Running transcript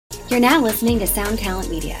You're now listening to Sound Talent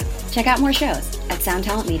Media. Check out more shows at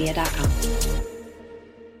soundtalentmedia.com.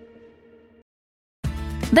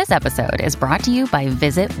 This episode is brought to you by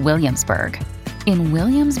Visit Williamsburg. In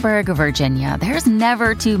Williamsburg, Virginia, there's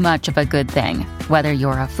never too much of a good thing. Whether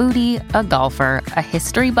you're a foodie, a golfer, a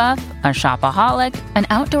history buff, a shopaholic, an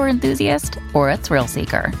outdoor enthusiast, or a thrill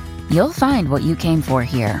seeker, you'll find what you came for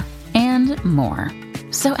here and more.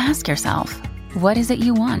 So ask yourself, what is it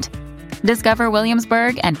you want? Discover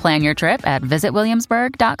Williamsburg and plan your trip at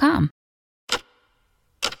visitwilliamsburg.com.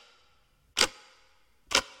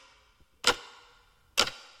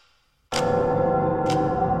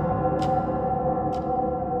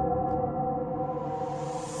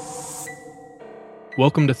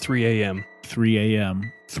 Welcome to 3 a.m. 3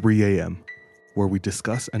 a.m. 3 a.m., where we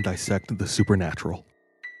discuss and dissect the supernatural.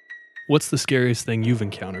 What's the scariest thing you've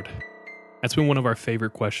encountered? That's been one of our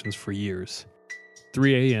favorite questions for years.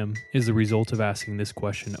 3 a.m. is the result of asking this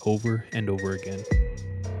question over and over again.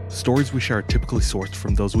 Stories we share are typically sourced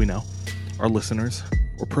from those we know, our listeners,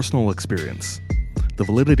 or personal experience, the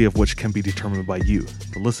validity of which can be determined by you,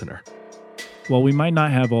 the listener. While we might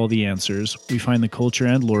not have all the answers, we find the culture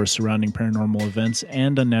and lore surrounding paranormal events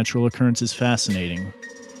and unnatural occurrences fascinating.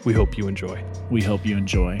 We hope you enjoy. We hope you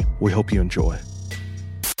enjoy. We hope you enjoy.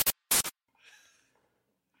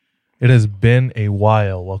 It has been a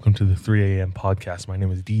while. Welcome to the 3 a.m. podcast. My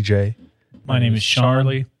name is DJ. My name is Sean.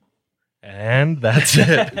 Charlie. And that's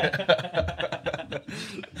it.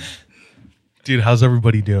 Dude, how's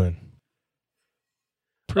everybody doing?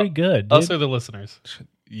 Pretty good, dude. Us or the listeners?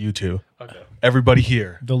 You two. Okay. Everybody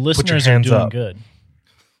here. The Put your listeners are hands doing up. good.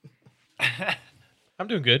 I'm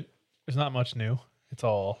doing good. There's not much new. It's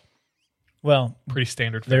all Well, pretty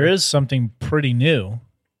standard. there is something pretty new.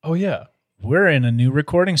 Oh, yeah. We're in a new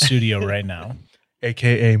recording studio right now.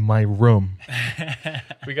 AKA my room.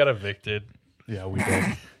 We got evicted Yeah, we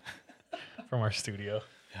did. from our studio.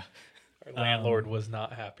 Our landlord was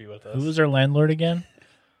not happy with us. Who was our landlord again?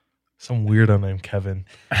 Some weirdo named Kevin.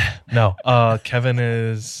 No, Kevin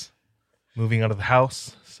is moving out of the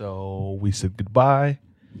house. So we said goodbye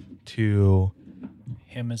to...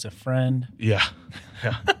 Him as a friend. Yeah.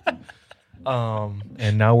 Yeah.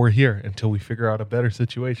 And now we're here until we figure out a better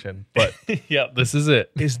situation. But Yeah, this is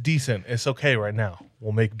it. it's decent. It's okay right now.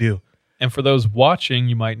 We'll make do. And for those watching,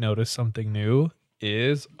 you might notice something new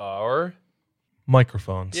is our...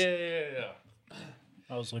 Microphones. Yeah.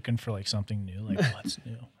 I was looking for like something new. Like, what's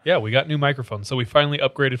new? Yeah, we got new microphones. So we finally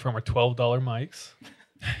upgraded from our $12 mics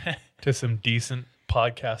to some decent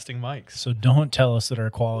podcasting mics. So don't tell us that our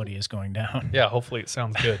quality is going down. Yeah, hopefully it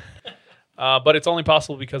sounds good. But it's only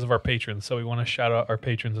possible because of our patrons. So we want to shout out our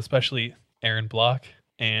patrons, especially Aaron Block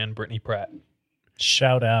and Brittany Pratt,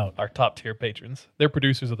 Shout out. our top tier patrons. They're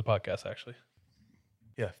producers of the podcast, actually.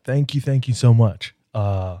 Yeah. Thank you so much.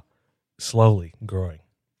 Slowly growing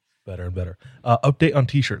better and better. Update on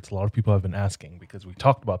t-shirts. A lot of people have been asking because we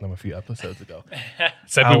talked about them a few episodes ago.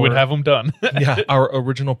 Said we would have them done. Yeah. Our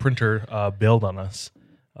original printer bailed on us,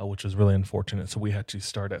 which was really unfortunate. So we had to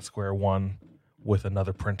start at square one with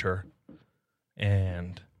another printer,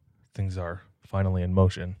 and things are finally in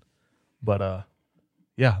motion. But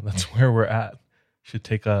yeah, that's where we're at. Should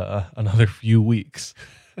take another few weeks.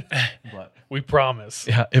 But We promise.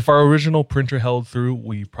 yeah, if our original printer held through,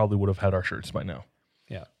 we probably would have had our shirts by now.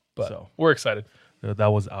 Yeah, but So. we're excited. That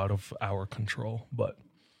was out of our control. But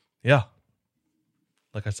yeah,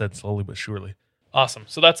 like I said, slowly but surely. Awesome.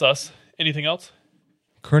 So that's us. Anything else?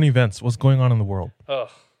 Current events. What's going on in the world? Oh,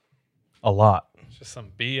 A lot. just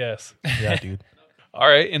some BS. Yeah, dude. All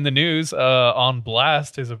right. In the news, on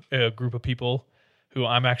blast is a group of people who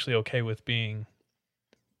I'm actually okay with being,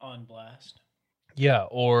 On blast. yeah,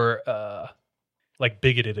 or like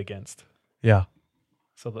bigoted against. Yeah.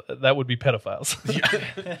 So that would be pedophiles.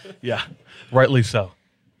 Yeah. Rightly so.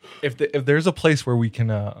 If there's a place where we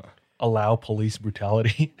can allow police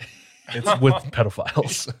brutality, it's with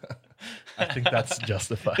pedophiles. I think that's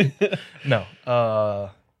justified. No.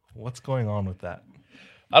 What's going on with that?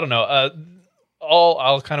 I don't know. All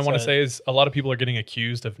I'll kind of want to So- say is a lot of people are getting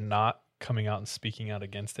accused of not coming out and speaking out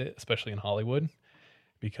against it, especially in Hollywood,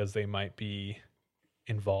 because they might be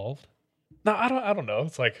involved. No, I don't know.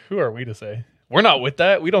 It's like, who are we to say? We're not with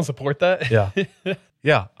that. We don't support that. Yeah.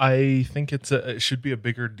 Yeah. I think it should be a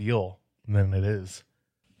bigger deal than it is.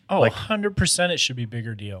 Oh, Like- 100% it should be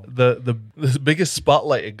bigger deal. The biggest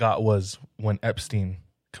spotlight it got was when Epstein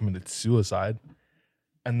committed suicide,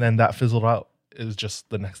 and then that fizzled out. It was just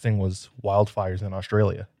the next thing was wildfires in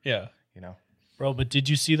Australia. Yeah. You know, Bro, but did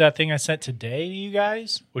you see that thing I sent today to you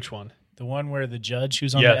guys? Which one? The one where the judge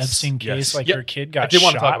who's on Yes, the Epstein case, yes. like Yep. her kid I got did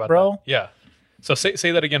want to talk shot, about bro? that. Yeah. So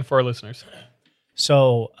say that again for our listeners.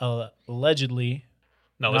 So allegedly,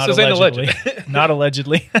 No, not this isn't allegedly, alleged. not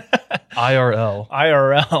allegedly,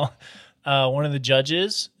 IRL. one of the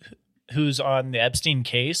judges who's on the Epstein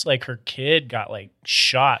case, like her kid got like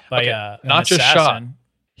shot by an not just shot. assassin.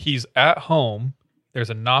 He's at home. There's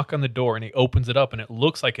a knock on the door, and he opens it up, and it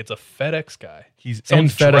looks like it's a FedEx guy. He's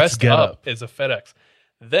Someone's in FedEx dressed getup. up as a FedEx.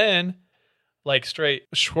 Then, like straight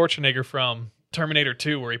Schwarzenegger from Terminator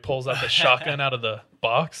 2, where he pulls out the shotgun out of the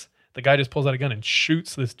box. The guy just pulls out a gun and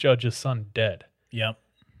shoots this judge's son dead. Yep.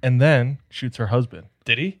 And then shoots her husband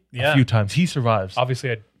Did he? Yeah. a few times. He survives. Obviously,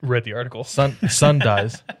 I read the article. Son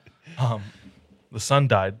dies. The son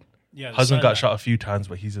died. Yeah. the Husband son got died. shot a few times,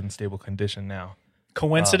 but he's in stable condition now.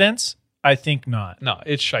 Coincidence? I think not. No,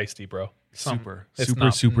 it's shiesty, bro. It's Super.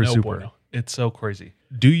 no bueno. It's so crazy.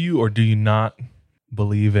 Do you or do you not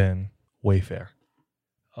believe in Wayfair?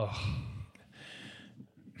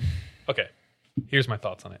 Okay, here's my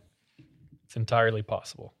thoughts on it. It's entirely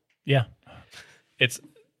possible. Yeah.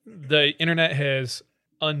 The internet has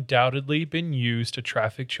undoubtedly been used to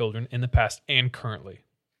traffic children in the past and currently,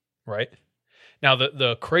 right? Now,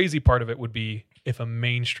 the crazy part of it would be if a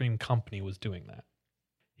mainstream company was doing that.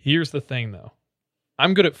 Here's the thing, though.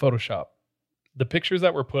 I'm good at Photoshop. The pictures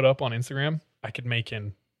that were put up on Instagram, I could make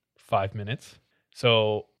in 5 minutes.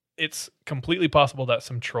 So it's completely possible that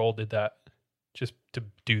some troll did that just to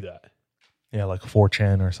do that. Yeah, like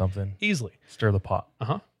 4chan or something. Easily. Stir the pot.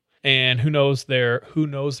 Uh-huh. And who knows their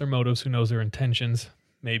motives, who knows their intentions.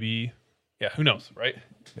 Maybe, yeah, who knows, right?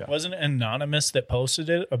 Yeah. Wasn't it Anonymous that posted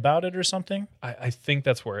it about it or something? I think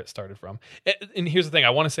that's where it started from. And here's the thing.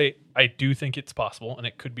 I want to say I do think it's possible and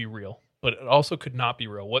it could be real, but it also could not be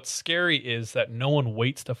real. What's scary is that no one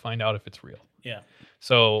waits to find out if it's real. Yeah.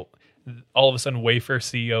 So all of a sudden Wayfair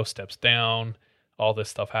CEO steps down, all this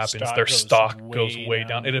stuff happens. Stock Their goes stock way goes way down.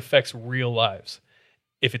 down. It affects real lives.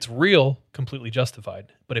 If it's real, completely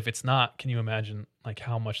justified. But if it's not, can you imagine like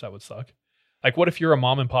how much that would suck? Like what if you're a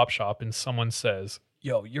mom and pop shop and someone says,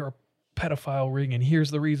 yo, you're a pedophile ring and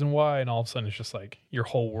here's the reason why, and all of a sudden it's just like your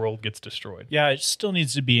whole world gets destroyed. Yeah, it still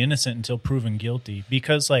needs to be innocent until proven guilty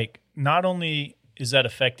because like not only is that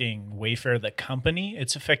affecting Wayfair the company,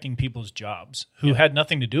 it's affecting people's jobs who had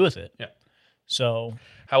nothing to do with it. Yeah. So,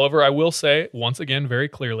 However, I will say once again very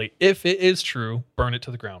clearly, if it is true, burn it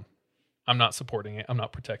to the ground. I'm not supporting it. I'm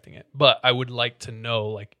not protecting it. But I would like to know,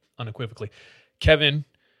 like unequivocally, Kevin,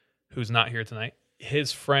 who's not here tonight,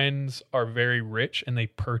 his friends are very rich and they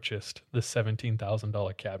purchased the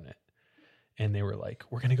 $17,000 cabinet. And they were like,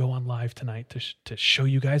 we're going to go on live tonight to show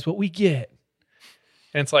you guys what we get.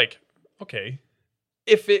 And it's like, okay,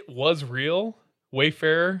 if it was real,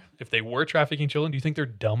 Wayfair, if they were trafficking children, do you think they're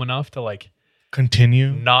dumb enough to like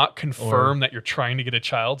Continue. not confirm that you're trying to get a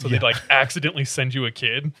child? So they'd like accidentally send you a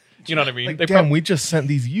kid. You know what I mean? Like, They damn, we just sent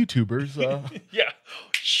these YouTubers. yeah.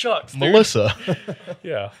 Shucks. dude. Melissa.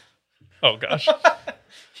 Yeah. Oh gosh.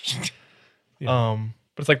 Um,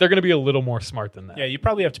 But it's like they're going to be a little more smart than that. yeah, you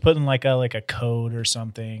probably have to put in like a code or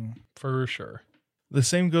something. For sure. the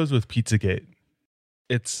same goes with Pizzagate.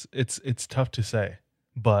 It's tough to say,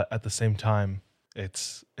 but at the same time,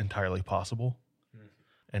 it's entirely possible.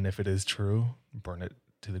 And if it is true, burn it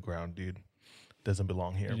to the ground, dude. Doesn't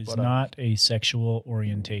belong here. It is But, not a sexual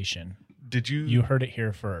orientation. Did you You heard it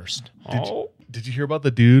here first. Did you hear about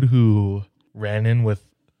the dude who ran in with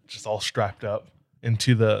just all strapped up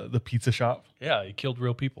into the pizza shop? Yeah, he killed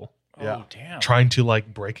real people. Oh, damn. Trying to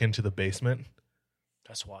like break into the basement.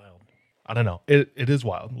 That's wild. I don't know. It is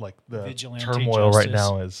wild. Like the Vigilante turmoil right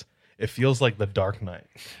justice. now it feels like the Dark Knight.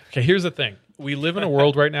 Okay, here's the thing. We live in a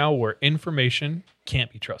world right now where information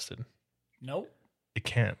can't be trusted, Nope. It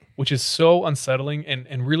can't. which is so unsettling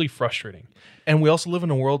and really frustrating. And we also live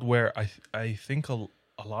in a world where I think a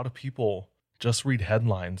lot of people just read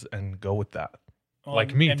headlines and go with that.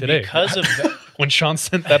 Like me and today. Because of that, When Sean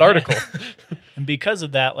sent that article. and because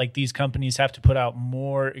of that, like these companies have to put out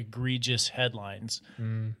more egregious headlines.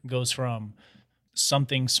 Goes from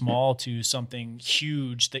something small to something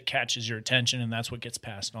huge that catches your attention, and that's what gets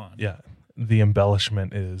passed on. Yeah. The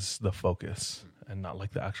embellishment is the focus and not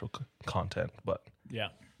like the actual content, but Yeah.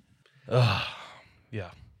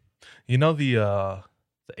 yeah. You know the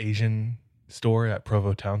Asian store at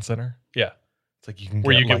Provo Town Center? Yeah. It's like you can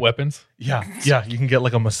Where you get like, weapons. Yeah, you can get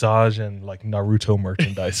like a massage and like Naruto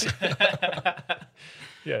merchandise.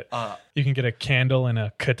 Yeah. You can get a candle and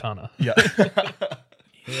a katana. Yeah.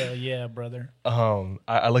 Hell yeah, brother.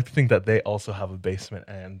 I like to think that they also have a basement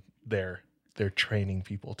and they're training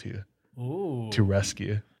people Ooh. to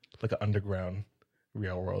rescue, like an underground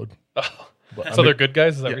railroad. But So they're good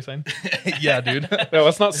guys? Is that what you're saying? yeah, dude. No,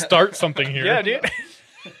 let's not start something here. Yeah, dude.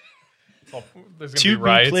 There's To gonna be be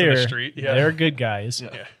riots in clear, the street. Yeah. they're good guys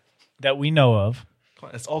Yeah. that we know of.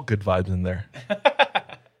 It's all good vibes in there.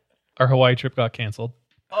 Our Hawaii trip got canceled.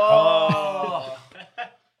 Oh,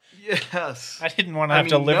 yes. I didn't want to have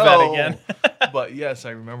to live that again. But yes,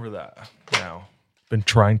 I remember that now. Been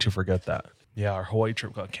trying to forget that. Yeah, our Hawaii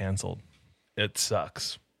trip got canceled. It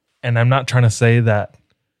sucks. And I'm not trying to say that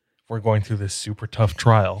we're going through this super tough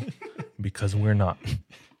trial because we're not.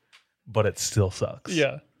 But it still sucks.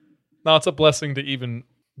 Yeah. No, it's a blessing to even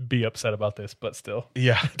be upset about this, but still.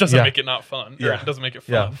 Yeah. It doesn't yeah. make it not fun. Or Yeah. it doesn't make it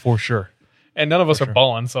fun. Yeah, for sure. And none of us For are sure.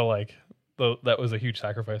 balling, so like that was a huge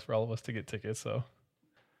sacrifice for all of us to get tickets. So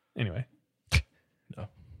anyway.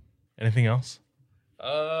 Anything else?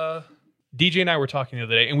 DJ and I were talking the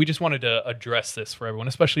other day, and we just wanted to address this for everyone,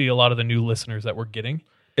 especially a lot of the new listeners that we're getting.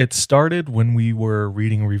 It started when we were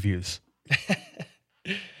reading reviews.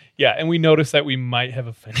 Yeah, and we noticed that we might have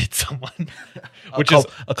offended someone, which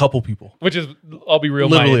A couple people. is I'll be real,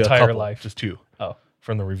 Literally my a entire couple, life. just two Oh,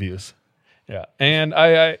 from the reviews. yeah, and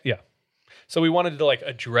I yeah. So we wanted to like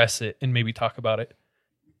address it and maybe talk about it,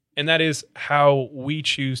 and that is how we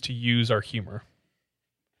choose to use our humor.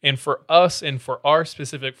 And for us and for our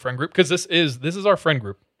specific friend group, because this is our friend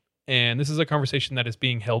group, and this is a conversation that is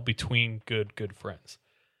being held between good friends.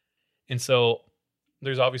 And so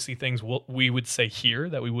there's obviously things we would say here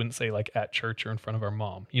that we wouldn't say like at church or in front of our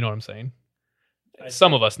mom. You know what I'm saying?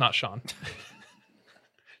 Some of us, not Sean.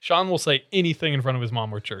 Sean will say anything in front of his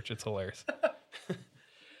mom or church. It's hilarious.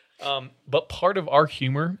 But part of our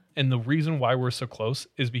humor and the reason why we're so close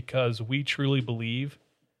is because we truly believe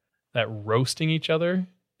that roasting each other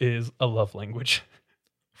is a love language.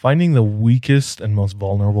 Finding the weakest and most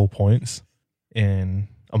vulnerable points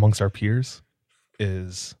amongst our peers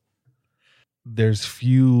is, there's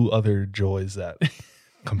few other joys that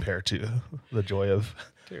compare to the joy of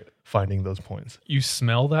finding those points. You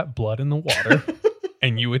smell that blood in the water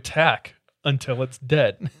and you attack until it's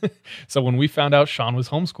dead. So when we found out Sean was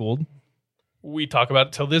homeschooled, we talk about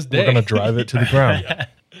it till this day. We're going to drive it to the ground.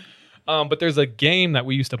 But there's a game that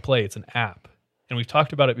we used to play. It's an app, and we've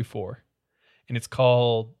talked about it before, and it's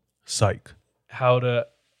called Psych. How to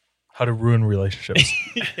Ruin Relationships.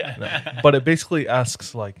 No. But it basically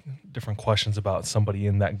asks like different questions about somebody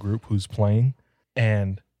in that group who's playing.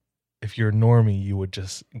 And if you're a normie, you would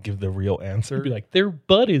just give the real answer. be like, their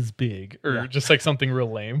butt is big, or Yeah. just like something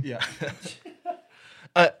real lame. Yeah.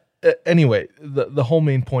 Anyway, the whole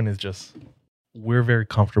main point is just we're very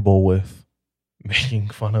comfortable with making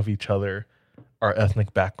fun of each other, our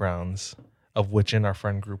ethnic backgrounds, of which in our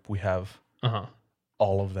friend group we have Uh-huh.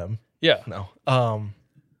 all of them. Yeah. No.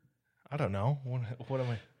 I don't know. What am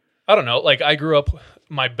I? I don't know. Like, I grew up,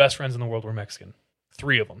 my best friends in the world were Mexican.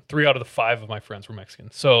 3 of them. 3 out of the 5 of my friends were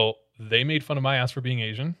Mexican. So they made fun of my ass for being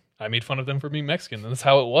Asian. I made fun of them for being Mexican. And that's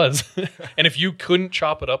how it was. And if you couldn't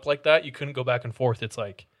chop it up like that, you couldn't go back and forth. It's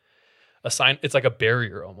like it's like a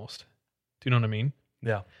barrier almost. Do you know what I mean?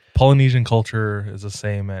 Yeah. Polynesian culture is the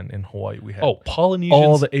same, and in Hawaii we have Polynesians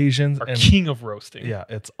all the Asians are and king of roasting. yeah,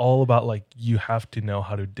 it's all about like you have to know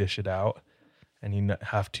how to dish it out, and you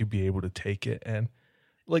have to be able to take it. And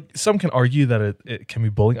like some can argue that it can be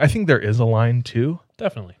bullying. I think there is a line too.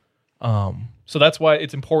 Definitely. So that's why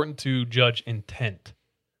it's important to judge intent.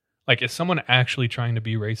 Like, is someone actually trying to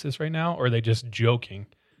be racist right now, or are they just joking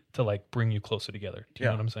to like bring you closer together? Do you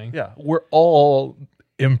know what I'm saying? Yeah, we're all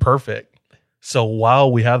imperfect. So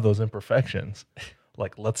while we have those imperfections,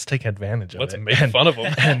 like let's take advantage of Let's it. make fun of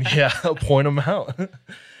them. And yeah, point them out.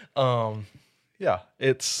 Yeah,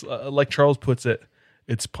 it's like Charles puts it,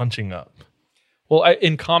 it's punching up. Well,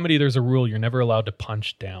 in comedy, there's a rule: you're never allowed to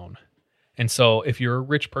punch down. And so, if you're a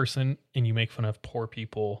rich person and you make fun of poor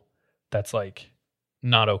people, that's like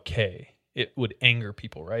not okay. It would anger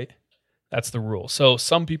people, right? That's the rule. So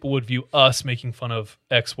some people would view us making fun of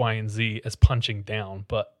X, Y, and Z as punching down,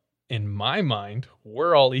 but in my mind,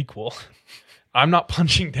 we're all equal. I'm not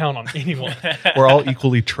punching down on anyone. We're all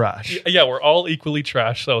equally trash. Yeah, we're all equally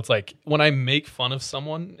trash. So it's like when I make fun of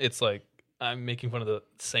someone, it's like I'm making fun of the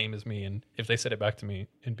same as me. And if they said it back to me,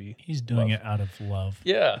 it'd be He's doing love. it out of love.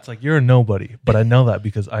 Yeah. It's like you're a nobody, but I know that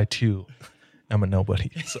because I too am a nobody.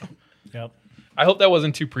 So Yep. I hope that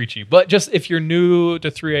wasn't too preachy. But just if you're new to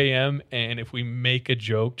 3 a.m. and if we make a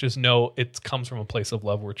joke, just know it comes from a place of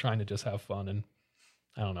love. We're trying to just have fun and,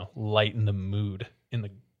 I don't know, lighten the mood in the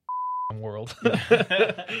world.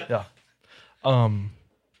 yeah. Anything-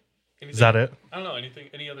 Is that it? I don't know.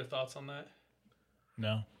 Any other thoughts on that?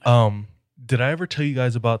 No. Did I ever tell you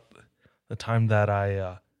guys about the time that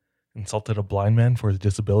I insulted a blind man for his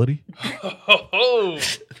disability? Oh,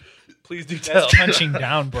 please do tell. That's punching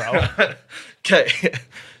down, bro. Okay.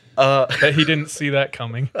 Bet he didn't see that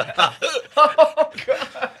coming.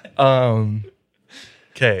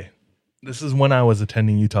 Okay. This is when I was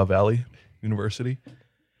attending Utah Valley University.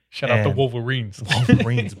 Shout out the And- Wolverines.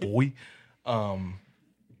 Wolverines, boy.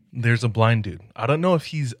 There's a blind dude. I don't know if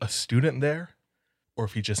he's a student there or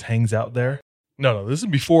if he just hangs out there. No, this is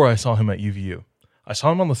before I saw him at UVU. I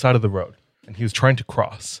saw him on the side of the road, and he was trying to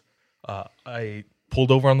cross. I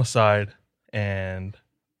pulled over on the side, and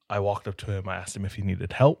I walked up to him. I asked him if he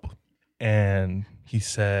needed help, and he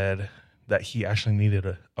said that he actually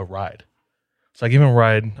needed a ride. So I gave him a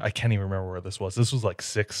ride. I can't even remember where this was. This was like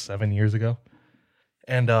 6-7 years ago.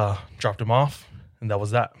 And dropped him off, and that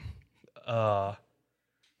was that.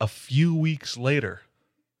 A few weeks later,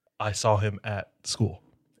 I saw him at school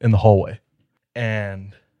in the hallway,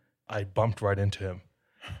 and I bumped right into him,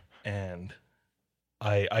 and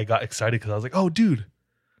I got excited because I was like, "Oh, dude,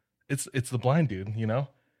 it's the blind dude," you know.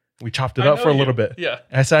 We chopped it I up know for a you. little bit. Yeah.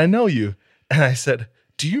 And I said, "I know you," and I said,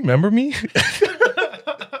 "Do you remember me?"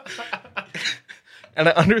 And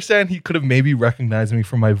I understand he could have maybe recognized me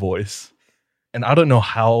from my voice. And I don't know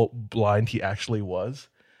how blind he actually was.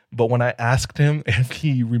 But when I asked him if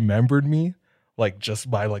he remembered me, like just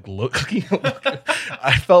by like looking,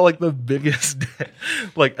 I felt like the biggest,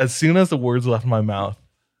 like as soon as the words left my mouth,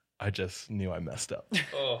 I just knew I messed up.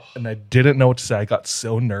 Oh. And I didn't know what to say. I got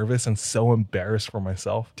so nervous and so embarrassed for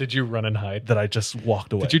myself Did you run and hide? that I just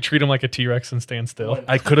walked away. Did you treat him like a T-Rex and stand still?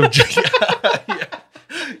 I could have just,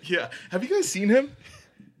 yeah. Have you guys seen him?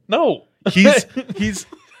 No. He's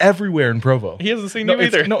everywhere in Provo. He hasn't seen No, you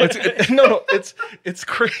either. It's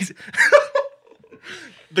crazy.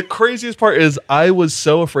 The craziest part is I was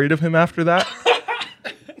so afraid of him after that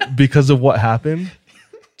because of what happened.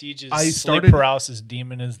 DJ's I sleep started- paralysis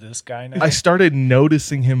demon is this guy now. I started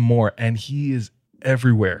noticing him more, and he is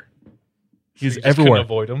everywhere. He's You just couldn't everywhere.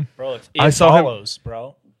 avoid him. Bro, it I saw him- follows,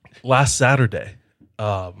 bro. Last Saturday,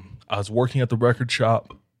 I was working at the record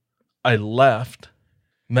shop. I left,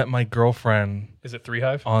 met my girlfriend Is it 3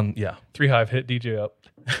 Hive? on, yeah. 3 Hive, hit DJ up.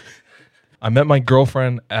 I met my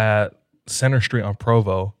girlfriend at Center Street on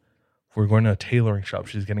Provo. We're going to a tailoring shop.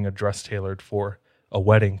 She's getting a dress tailored for a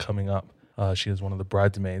wedding coming up. She is one of the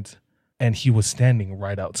bridesmaids. And he was standing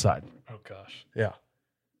right outside. Oh gosh. Yeah.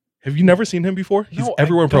 Have you never seen him before? He's No, I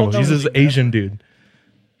everywhere in don't Provo. know He's his this name. Asian dude.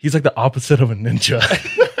 He's like the opposite of a ninja.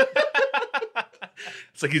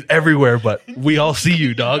 It's like he's everywhere, but we all see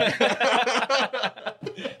you, dog. Supposed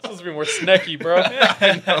to be more snacky, bro.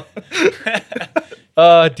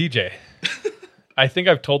 DJ. I think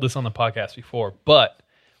I've told this on the podcast before, but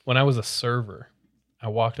when I was a server, I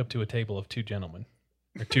walked up to a table of 2 gentlemen,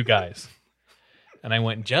 or 2 guys. And I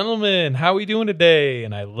went, "Gentlemen, how we doing today?"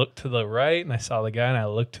 And I looked to the right and I saw the guy, and I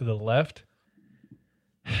looked to the left.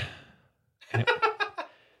 And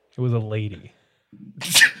it was a lady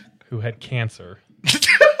who had cancer.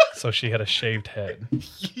 So she had a shaved head.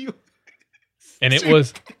 And it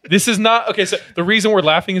was, this is not, okay, so the reason we're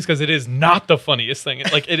laughing is because it is not the funniest thing.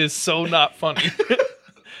 Like, it is so not funny.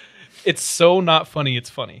 It's so not funny, it's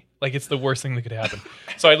funny. Like, it's the worst thing that could happen.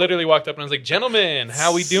 So I literally walked up and I was like, "Gentlemen,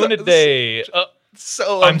 how we doing today?"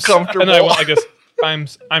 So I'm so- uncomfortable. And I went like this,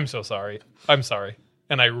 I'm so sorry. I'm sorry.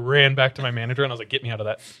 And I ran back to my manager and I was like, "Get me out of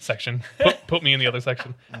that section. Put me in the other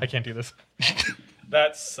section. I can't do this."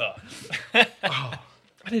 That sucks. Oh,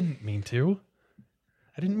 I didn't mean to.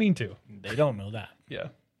 They don't know that. Yeah.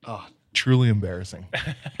 Oh, truly embarrassing.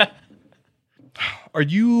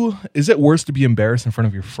 Is it worse to be embarrassed in front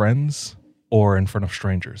of your friends or in front of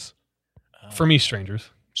strangers? For me, strangers.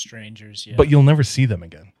 Strangers, yeah. But you'll never see them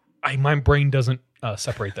again. My brain doesn't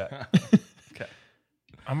separate that.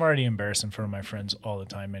 I'm already embarrassed in front of my friends all the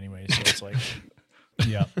time anyway, so it's like,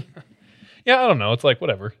 yeah. Yeah, I don't know. It's like,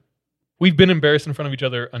 whatever. We've been embarrassed in front of each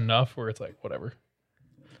other enough where it's like, whatever.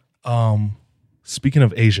 Speaking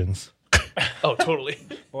of Asians, Oh, totally.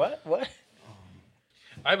 What?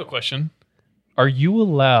 I have a question. Are you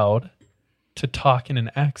allowed to talk in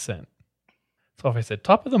an accent? So if I said,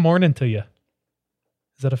 "Top of the morning to you,"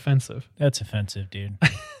 is that offensive? That's offensive, dude.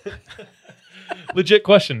 Legit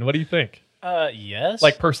question. What do you think? Yes.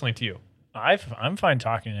 Like, personally to you. I'm fine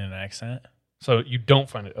talking in an accent. So you don't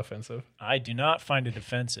find it offensive? I do not find it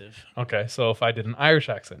offensive. Okay, so if I did an Irish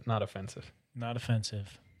accent, not offensive. Not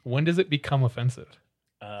offensive. When does it become offensive?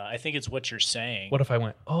 I think it's what you're saying. What if I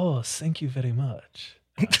went, "Oh, thank you very much"?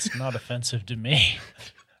 It's not offensive to me.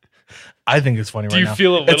 I think it's funny Do right you now.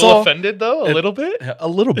 feel a It's little all- offended, though? A little bit? A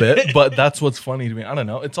little bit, but that's what's funny to me. I don't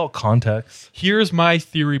know. It's all context. Here's my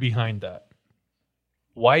theory behind that.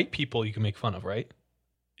 White people you can make fun of, right?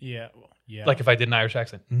 Yeah. Like if I did an Irish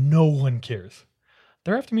accent, no one cares.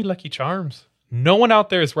 They're after me Lucky Charms. No one out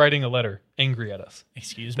there is writing a letter angry at us.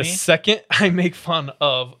 Excuse The me? second I make fun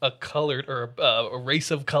of a colored or a race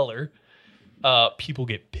of color, people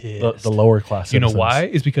get pissed. The lower class. You know citizens. why?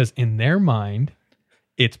 Is because in their mind,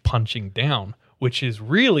 it's punching down, which is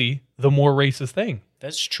really the more racist thing.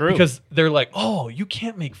 That's true. Because they're like, oh, you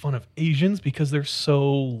can't make fun of Asians because they're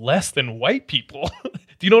so less than white people.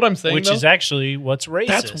 Do you know what I'm saying? Which though? is actually what's racist.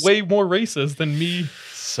 That's way more racist than me.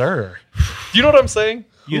 Sir? Do you know what I'm saying?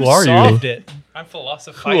 You Who are you? solved it. I'm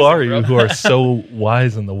philosophizing. Who are you bro. who are so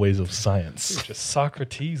wise in the ways of science? Just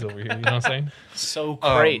Socrates over here. You know what I'm saying? So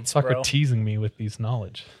great, bro. Socratesing me with these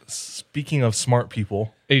knowledge. Speaking of smart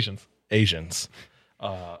people, Asians.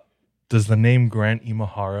 does the name Grant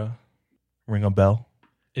Imahara ring a bell?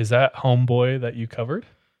 Is that Homeboy that you covered?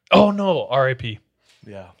 Oh no, R.I.P.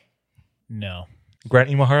 Yeah. No. Grant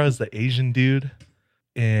Imahara is the Asian dude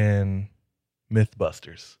in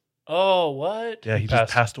Mythbusters. Oh, what? Yeah, he Passed.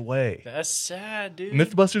 just passed away. That's sad, dude.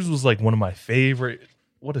 Mythbusters was like one of my favorite.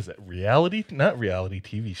 What is it? Reality? Not reality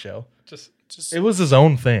TV show. Just Just It was his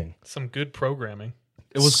own thing. some good programming.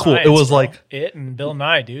 It was cool. It science, was bro. like, It and Bill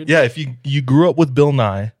Nye, dude. yeah, if you grew up with Bill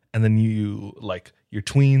Nye and then you like your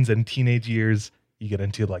tweens and teenage years, you get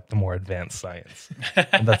into like the more advanced science.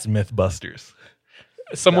 And that's Mythbusters.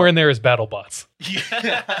 Somewhere in there is BattleBots.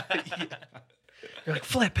 You're like,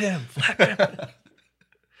 flip him.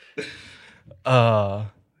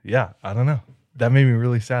 Yeah, I don't know. That made me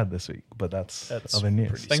really sad this week, but that's other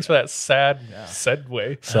news. Thanks for that sad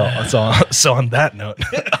segue. So on that note,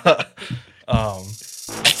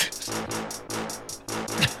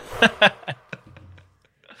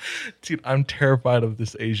 dude, I'm terrified of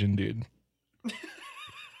this Asian dude.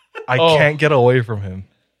 I can't get away from him.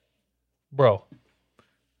 Bro,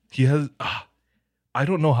 He has, I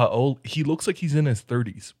don't know how old, he looks like he's in his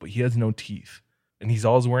 30s, but he has no teeth. And he's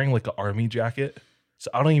always wearing like an army jacket. So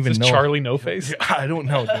I don't even is know. this Charlie No Face? I don't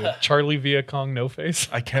know, dude. Charlie Viacong No Face?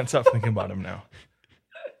 I can't stop thinking about him now.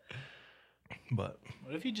 But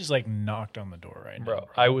What if he just like knocked on the door right now? Bro,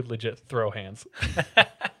 I would legit throw hands.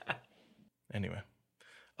 anyway,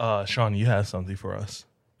 Sean, you have something for us.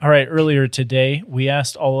 All right. Earlier today, we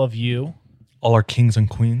asked all of you, All our kings and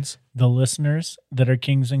queens. the listeners that are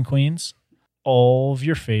kings and queens, all of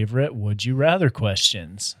your favorite would you rather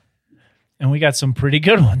questions. And we got some pretty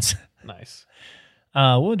good ones. Nice.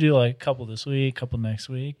 We'll do like a couple this week, couple next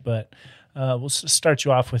week, but we'll start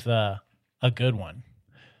you off with a good one.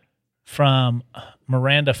 From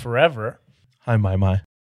Miranda Forever. Hi, my.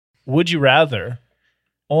 Would you rather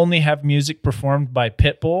only have music performed by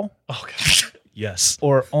Pitbull Oh, God. Yes.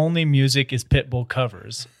 or only music is Pitbull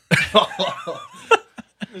covers?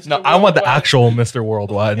 No, I want the actual Mr.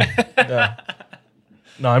 Worldwide. Yeah.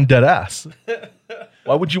 No, I'm dead ass.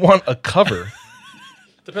 Why would you want a cover?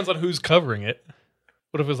 Depends on who's covering it.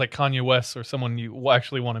 What if it was like Kanye West or someone you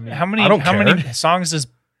actually want to meet? How many I don't how care. many songs does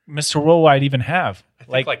Mr. Worldwide even have? I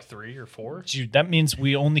think like 3 or 4. Dude, that means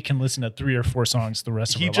we only can listen to 3 or 4 songs the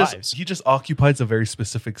rest of He our just lives. he just occupies a very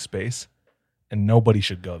specific space, and nobody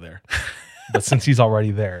should go there. But since he's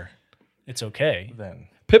already there, It's okay. then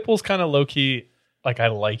Pitbull's kind of low key. Like I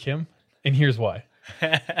like him, and here's why.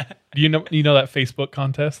 Do you know that Facebook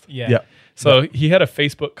contest? Yeah. So he had a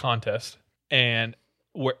Facebook contest, and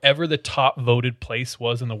wherever the top voted place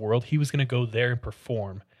was in the world, he was going to go there and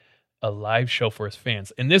perform a live show for his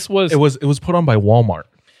fans. And this was it was put on by Walmart.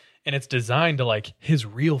 and it's designed to like his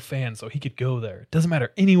real fans, so he could go there. It doesn't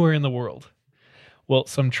matter anywhere in the world. Well,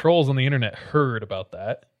 some trolls on the internet heard about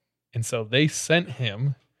that, and so they sent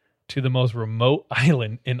him to the most remote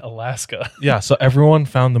island in Alaska. Yeah, so everyone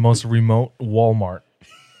found the most remote Walmart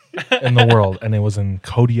in the world, and it was in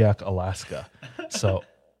Kodiak, Alaska. So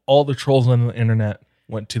all the trolls on the internet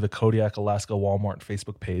went to the Kodiak, Alaska Walmart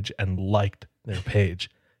Facebook page and liked their page,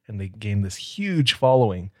 and they gained this huge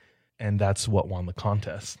following, and that's what won the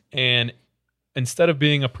contest. And instead of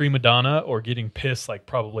being a prima donna or getting pissed like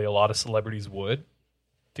probably a lot of celebrities would,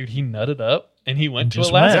 dude, he nutted up and he went to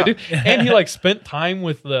Just Alaska, went. dude. And he like spent time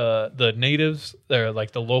with the natives there,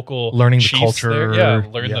 like the local Learning the chiefs culture. there. Yeah,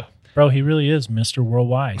 learn Yeah. the Bro, he really is Mr.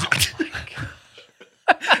 Worldwide.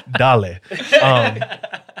 Dale.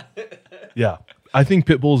 Yeah, I think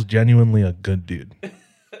Pitbull's genuinely a good dude.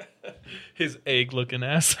 his egg looking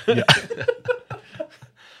ass.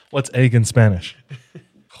 What's egg in Spanish?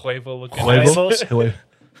 Huevo looking Huevos? ass.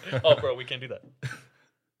 Oh, bro, we can't do that.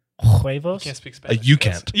 Huevos? Can't speak Spanish. You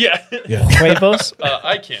can't. Yeah. Yeah, Huevos?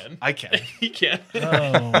 I can. I can. He can.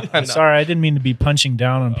 Oh, I'm sorry. I didn't mean to be punching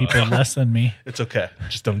down on people less than me. It's okay.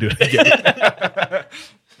 Just don't do it again.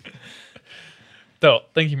 So,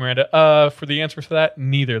 thank you, Miranda. For the answer to that,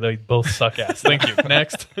 neither. They both suck ass. Thank you.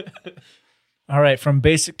 Next. All right, from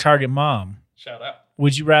Basic Target Mom. Shout out.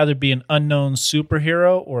 Would you rather be an unknown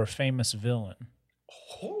superhero or a famous villain?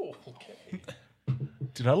 Oh, okay.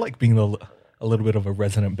 Dude, I like being a little bit of a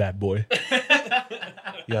resident bad boy.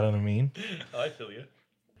 You know what I mean? I feel you.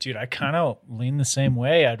 Dude, I kind of lean the same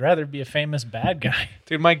way. I'd rather be a famous bad guy.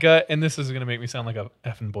 Dude, my gut, and this is going to make me sound like a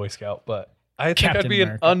effing Boy Scout, but I think Captain I'd be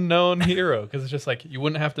America. an unknown hero because it's just like you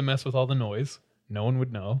wouldn't have to mess with all the noise. No one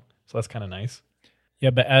would know. So that's kind of nice. Yeah,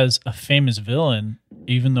 but as a famous villain,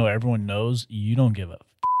 even though everyone knows, you don't give a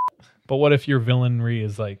But what if your villainry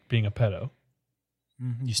is like being a pedo?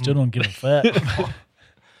 you still don't give a fuck.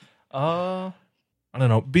 I don't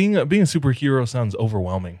know. Being a superhero sounds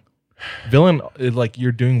overwhelming. Villain, like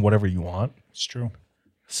you're doing whatever you want. It's true.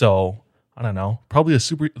 So I don't know. Probably a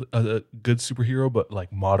good superhero, but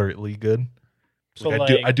like moderately good. So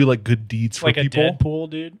Like, I do like good deeds for like people. a Deadpool,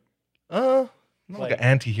 dude. Not like Like- an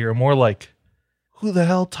anti-hero, more like who the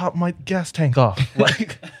hell topped my gas tank off?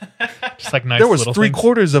 Like Just like nice there was little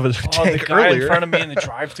 3/4 of a Oh, the tank guy earlier. in front of me in the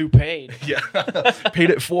drive-thru paid. Yeah, paid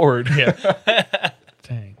it forward. Yeah.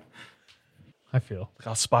 Dang. I feel.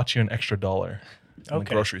 I'll spot you an extra $1 in the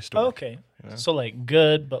grocery store. Okay. So like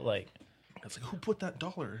good, but like It's like, who put that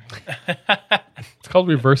 $1? It's called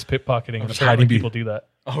reverse pickpocketing. And just apparently hiding people do that.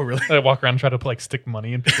 Oh, really? They walk around and try to like stick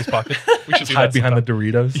money in people's pockets. We should do Hide that behind sometime.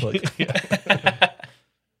 the Doritos. Like,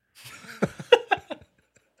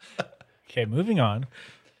 okay, moving on.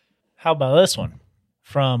 How about this one?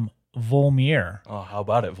 From Volmir. oh, how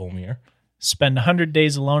about it, Volmir? Spend 100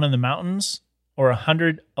 days alone in the mountains or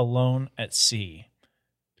 100 alone at sea.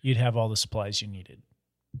 You'd have all the supplies you needed.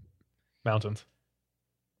 Mountains.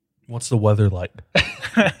 What's the weather like?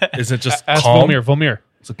 Is it just Ask calm? Volmir.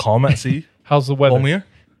 Is it calm at sea? How's the weather? Volmir?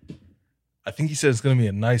 I think he said it's going to be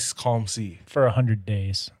a nice, calm sea. For 100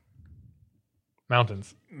 days.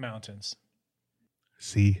 Mountains. Mountains.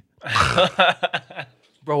 Sea.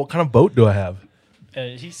 Bro, what kind of boat do I have?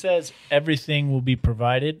 He says everything will be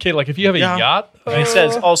provided. Okay, like if you have a Yeah. yacht, And he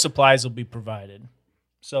says all supplies will be provided.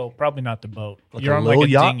 So probably not the boat. Like You're a on like little a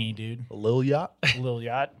yacht? dinghy, dude. A little yacht? A little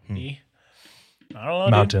yacht. I don't know,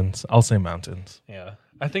 dude. Mountains. I'll say mountains. yeah,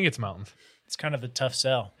 I think it's mountains. It's kind of a tough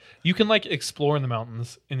sell. You can like explore in the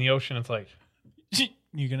mountains. In the ocean, it's like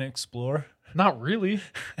You gonna explore? not really.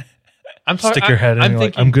 I'm Stick your head in, I'm you're like,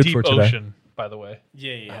 thinking I'm good deep for today. ocean, by the way.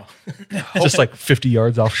 Yeah. Just like 50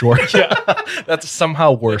 yards offshore. Yeah. That's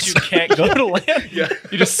somehow worse. You can't go to land.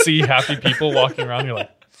 You just see happy people walking around. You're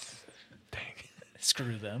like,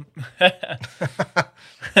 Screw them.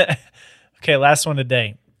 Okay, last one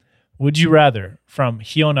today. Would you rather, from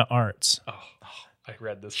Hiona Arts, I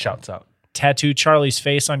read this. Shouts out. tattoo Charlie's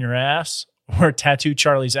face on your ass or tattoo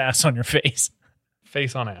Charlie's ass on your face?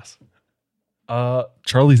 Face on ass.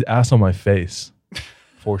 Charlie's ass on my face.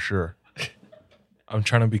 For sure. I'm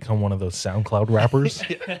trying to become one of those SoundCloud rappers.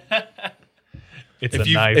 It's If a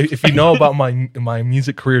you knife. if you know about my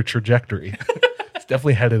music career trajectory, it's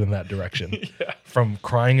definitely headed in that direction. From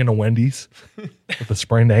crying in a Wendy's with a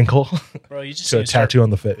sprained ankle Bro, you just to a need to start tattoo on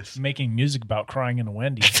the face. making music about crying in a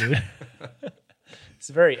Wendy's, dude. It's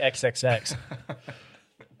very XXX.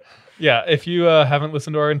 Yeah, if you haven't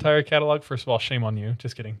listened to our entire catalog, first of all, shame on you.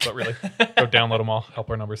 Just kidding. But really, go download them all. Help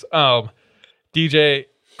our numbers. DJ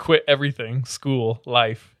quit everything, school,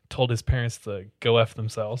 life, told his parents to go F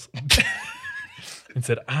themselves and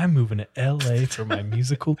said, I'm moving to LA for my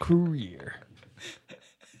musical career.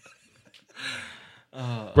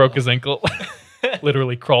 Broke his ankle.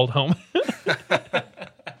 Literally crawled home.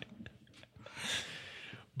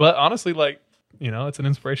 But honestly, like, you know, it's an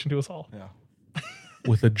inspiration to us all.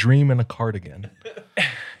 With a dream and a cardigan.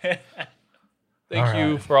 Thank All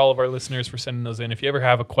you right. for all of our listeners for sending those in. If you ever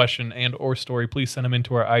have a question and or story, please send them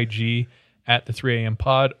into our IG at the 3am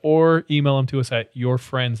pod or email them to us at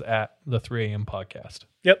yourfriends at the 3am podcast.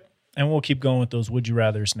 Yep. And we'll keep going with those would you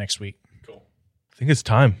rathers next week. Cool. I think it's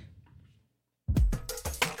time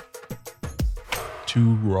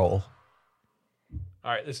to roll.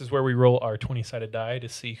 All right, this is where we roll our 20-sided die to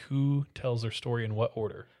see who tells their story in what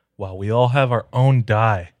order. Wow, we all have our own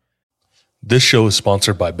die. This show is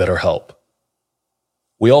sponsored by BetterHelp.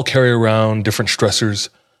 We all carry around different stressors,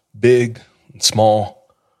 big and small.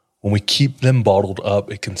 When we keep them bottled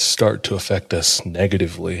up, it can start to affect us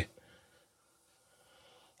negatively.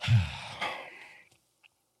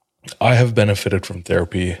 I have benefited from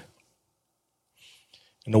therapy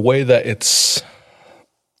in a way that it's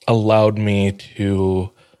allowed me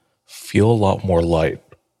to feel a lot more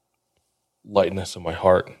lightness in my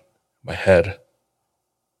heart, my head,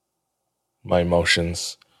 my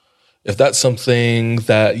emotions. If that's something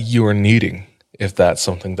that you are needing, if that's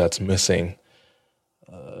something that's missing,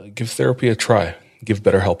 give therapy a try. Give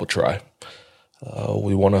BetterHelp a try.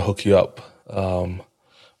 We want to hook you up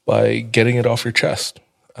by getting it off your chest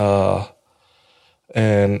and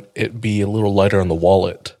it be a little lighter on the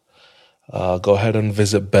wallet. Go ahead and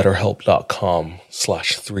visit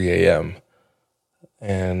betterhelp.com/3am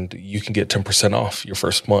and you can get 10% off your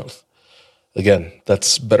first month. Again,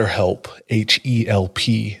 that's BetterHelp,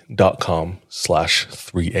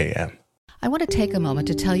 HELP.com/3am. I want to take a moment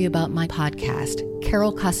to tell you about my podcast,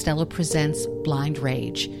 Carol Costello Presents Blind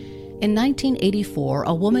Rage. In 1984,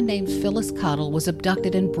 a woman named Phyllis Cottle was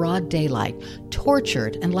abducted in broad daylight,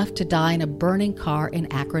 tortured, and left to die in a burning car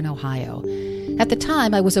in Akron, Ohio. At the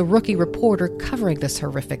time, I was a rookie reporter covering this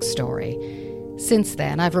horrific story. Since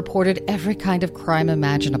then, I've reported every kind of crime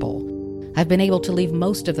imaginable. I've been able to leave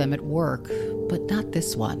most of them at work, but not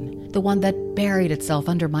this one, the one that buried itself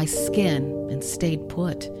under my skin and stayed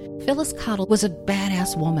put. Phyllis Cottle was a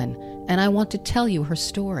badass woman, and I want to tell you her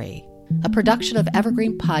story. A production of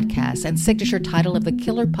Evergreen Podcasts and signature title of the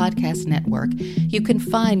Killer Podcast Network, you can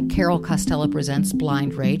find Carol Costello Presents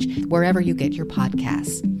Blind Rage wherever you get your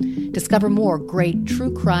podcasts. Discover more great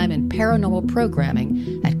true crime and paranormal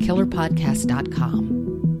programming at killerpodcast.com.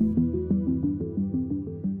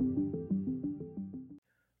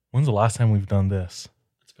 When's the last time we've done this?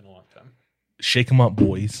 It's been a long time. Shake 'em up,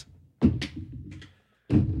 boys.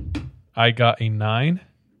 I got a 9.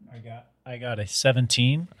 I got a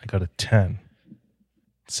 17. I got a 10.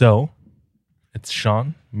 So, it's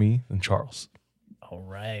Sean, me, and Charles. All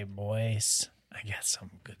right, boys. I got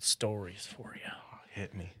some good stories for you.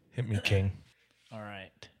 Hit me, king. All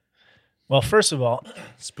right. Well, first of all,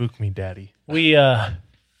 Spook me, daddy. we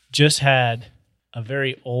just had a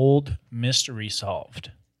very old mystery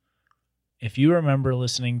solved. If you remember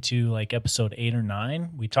listening to like episode 8 or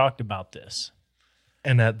 9, we talked about this.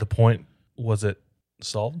 And at the point, was it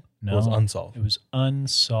solved? No, it was unsolved. It was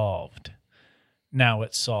unsolved. Now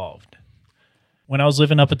it's solved. When I was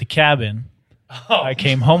living up at the cabin, I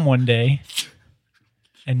came home one day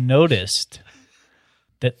and noticed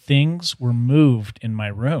that things were moved in my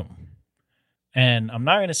room. And I'm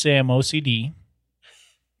not going to say I'm OCD,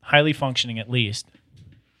 highly functioning at least,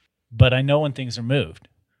 but I know when things are moved.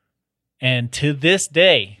 And to this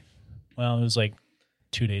day, well, it was like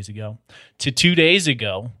 2 days ago. To 2 days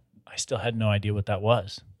ago, I still had no idea what that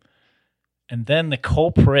was. And then the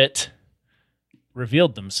culprit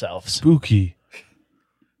revealed themselves. Spooky.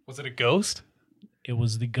 Was it a ghost? It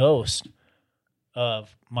was the ghost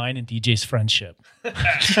of mine and DJ's friendship.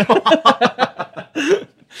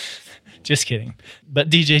 Just kidding. But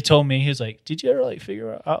DJ told me, he was like, did you ever like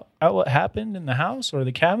figure out what happened in the house or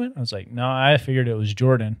the cabin? I was like, no, I figured it was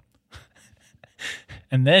Jordan.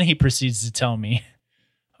 And then he proceeds to tell me,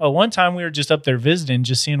 oh, one time we were just up there visiting,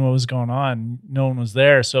 just seeing what was going on. No one was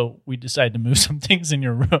there, so we decided to move some things in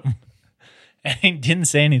your room. And he didn't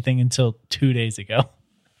say anything until 2 days ago.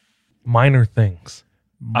 Minor things.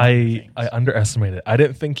 Minor things. I underestimated. I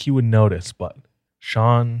didn't think he would notice, but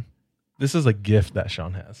Sean, this is a gift that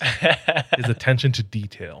Sean has. His attention to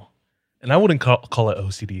detail. And I wouldn't call it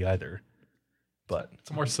OCD either. But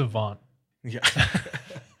It's more savant. yeah.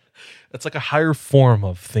 It's like a higher form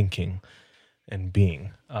of thinking and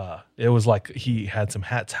being. It was like he had some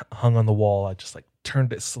hats hung on the wall. I just like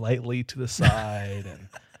turned it slightly to the side and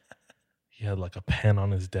he had like a pen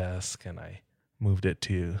on his desk and I moved it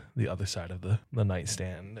to the other side of the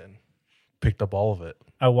nightstand and picked up all of it.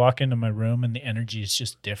 I walk into my room and the energy is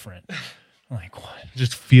just different. I'm like, what?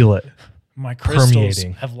 Just feel it. My crystals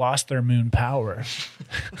Permeating. have lost their moon power.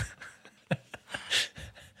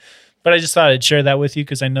 But I just thought I'd share that with you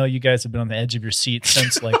because I know you guys have been on the edge of your seat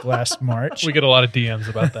since like last March. We get a lot of DMs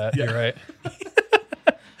about that. You're right.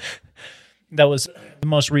 That was the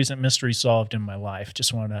most recent mystery solved in my life.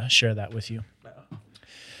 Just wanted to share that with you.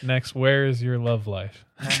 Next, where is your love life?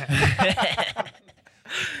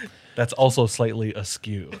 That's also slightly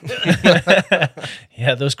askew.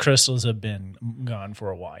 Yeah, those crystals have been gone for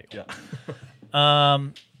a while. Yeah.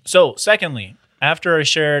 So, secondly, after I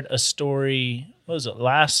shared a story, what was it,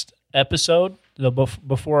 last episode,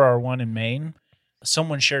 before our one in Maine,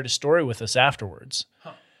 someone shared a story with us afterwards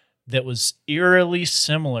that was eerily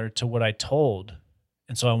similar to what I told,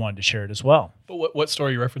 and so I wanted to share it as well. But what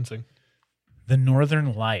story are you referencing? The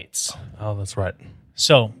Northern Lights. Oh, that's right.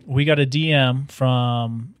 So we got a DM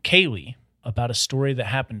from Kaylee about a story that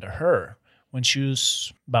happened to her when she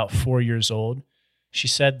was about 4 years old. She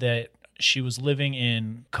said that she was living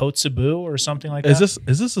in Kotzebue or something like that. Is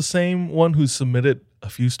this the same one who submitted a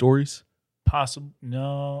few stories? Possible?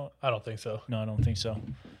 No, I don't think so. I don't think so.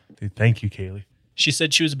 Dude, thank you, Kaylee. She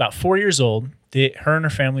said she was about 4 years old. Her and her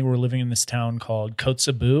family were living in this town called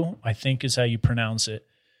Kotzebue, I think is how you pronounce it.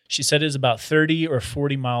 She said it is about 30 or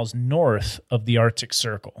 40 miles north of the Arctic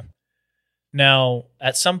Circle. Now,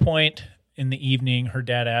 at some point in the evening, her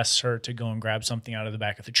dad asks her to go and grab something out of the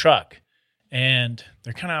back of the truck. And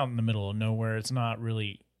they're kind of out in the middle of nowhere. It's not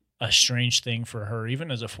really a strange thing for her,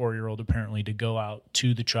 even as a 4-year-old, apparently, to go out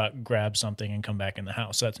to the truck, grab something, and come back in the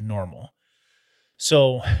house. That's normal.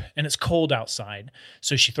 So, and it's cold outside.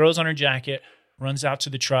 So she throws on her jacket, runs out to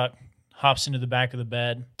the truck, hops into the back of the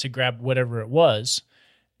bed to grab whatever it was.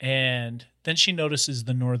 And then she notices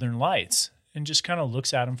the northern lights and just kind of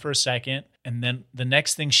looks at them for a second. And then the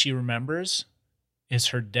next thing she remembers is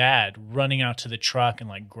her dad running out to the truck and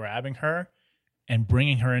like grabbing her and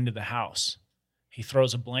bringing her into the house. He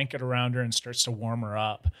throws a blanket around her and starts to warm her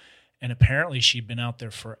up. And apparently she'd been out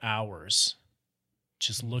there for hours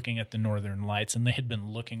just looking at the northern lights, and they had been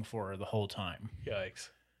looking for her the whole time. Yikes.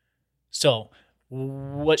 So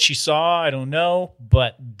what she saw, I don't know,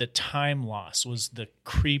 but the time loss was the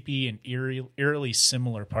creepy and eerily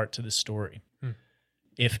similar part to the story.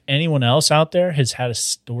 If anyone else out there has had a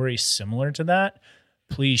story similar to that,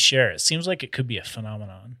 please share it. It seems like it could be a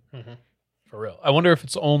phenomenon. For real. I wonder if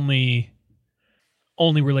it's only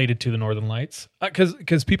related to the Northern Lights.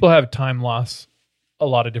 Because people have time loss a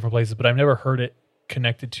lot of different places, but I've never heard it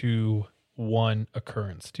connected to one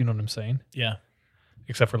occurrence. Do you know what I'm saying? Yeah.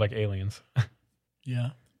 Except for like aliens.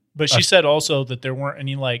 Yeah. But she said also that there weren't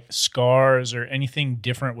any like scars or anything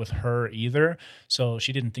different with her either. So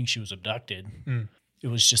she didn't think she was abducted. It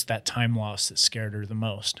was just that time loss that scared her the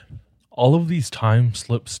most. All of these time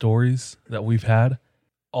slip stories that we've had,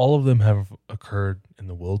 all of them have occurred in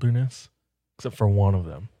the wilderness, except for one of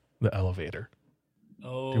them, the elevator.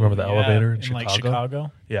 Oh, Do you remember the elevator in like Chicago?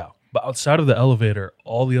 Chicago? Yeah. But outside of the elevator,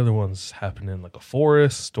 all the other ones happen in like a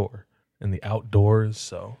forest or in the outdoors.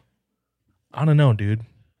 So I don't know, dude.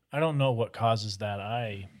 I don't know what causes that.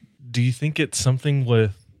 Do you think it's something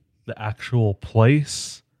with the actual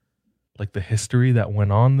place, like the history that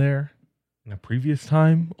went on there in a previous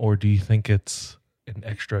time? Or do you think it's an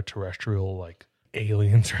extraterrestrial, like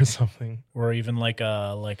aliens or something? Or even like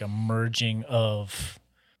a merging of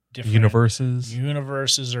different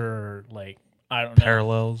universes or like, I don't know.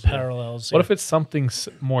 Parallels. What if it's something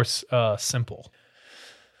more simple?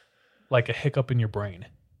 Like a hiccup in your brain?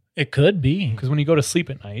 It could be. Because when you go to sleep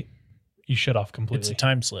at night, you shut off completely. It's a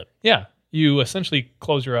time slip. Yeah. You essentially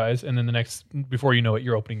close your eyes, and then before you know it,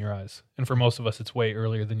 you're opening your eyes. And for most of us, it's way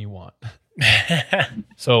earlier than you want.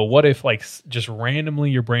 So what if like just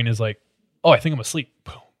randomly your brain is like, oh, I think I'm asleep,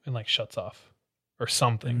 boom, and like shuts off or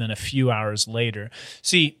something. And then a few hours later.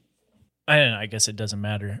 See, I don't know, I guess it doesn't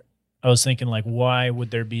matter. I was thinking like, why would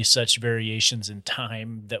there be such variations in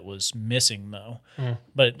time that was missing though?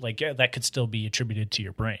 But like, yeah, that could still be attributed to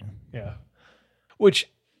your brain. Yeah. Which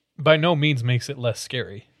by no means makes it less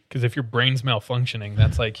scary. Because if your brain's malfunctioning,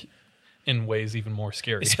 that's like in ways even more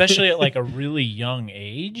scary. Especially at like a really young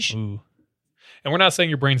age. Ooh. And we're not saying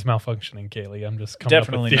your brain's malfunctioning, Kaylee. I'm just coming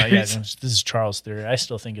Definitely up with not. Yeah, theories. this is Charles' theory. I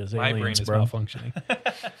still think it's My aliens, brain is bro.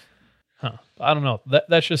 malfunctioning. I don't know.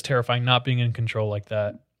 That's just terrifying, not being in control like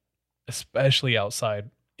that, especially outside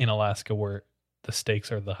in Alaska where the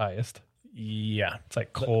stakes are the highest. Yeah. It's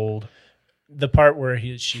like cold. The part where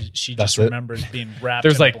she just remembers being wrapped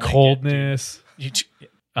There's in a like blanket, coldness.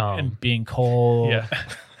 and being cold. Yeah.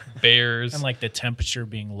 Bears. And like the temperature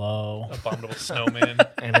being low. Abominable snowman.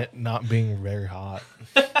 And it not being very hot.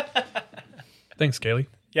 Thanks, Kaylee.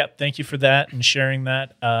 Yep. Thank you for that and sharing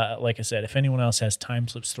that. Like I said, if anyone else has time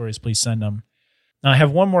slip stories, please send them. Now, I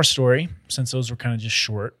have one more story since those were kind of just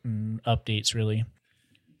short and updates, really.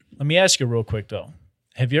 Let me ask you real quick, though.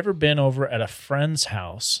 Have you ever been over at a friend's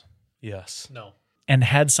house Yes. No. and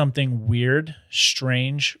had something weird,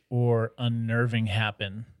 strange, or unnerving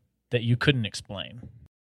happen that you couldn't explain?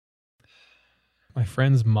 My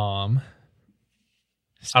friend's mom.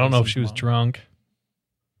 I don't know if she was Mom. drunk,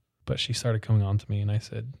 but she started coming on to me, and I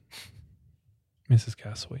said, Mrs.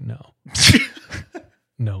 Gasaway, no.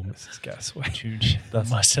 No, Mrs. Gasaway. Dude, that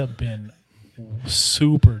must have been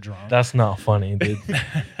super drunk. That's not funny, dude.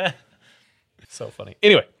 So funny.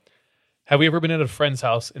 Anyway, have we ever been at a friend's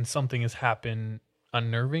house and something has happened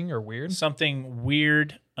unnerving or weird? Something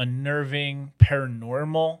weird, unnerving,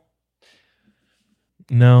 paranormal.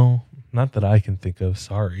 No, not that I can think of.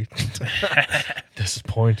 Sorry.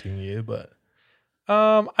 Disappointing you, but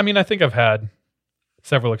I mean, I think I've had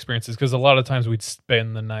several experiences because a lot of times we'd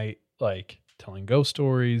spend the night like telling ghost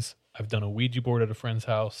stories. I've done a Ouija board at a friend's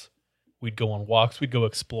house. We'd go on walks. We'd go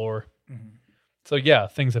explore. Mm-hmm. So yeah,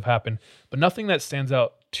 things have happened, but nothing that stands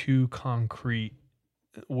out too concrete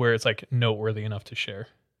where it's like noteworthy enough to share.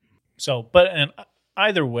 So, but and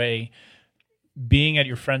either way, being at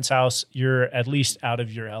your friend's house, you're at least out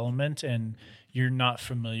of your element and you're not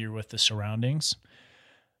familiar with the surroundings.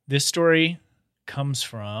 This story comes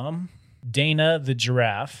from Dana the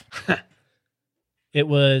giraffe. It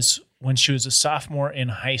was when she was a sophomore in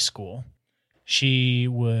high school. She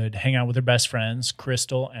would hang out with her best friends,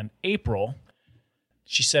 Crystal and April.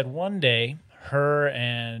 She said one day her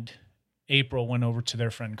and April went over to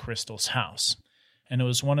their friend Crystal's house. And it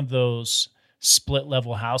was one of those split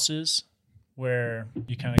level houses where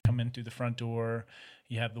you kind of come in through the front door.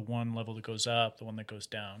 You have the one level that goes up, the one that goes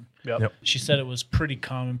down. Yep. She said it was pretty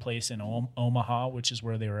commonplace in Omaha, which is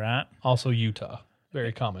where they were at. Also Utah.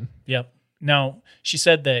 Very common. Yep. Now, she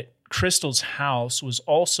said that Crystal's house was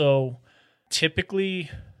also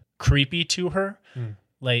typically creepy to her.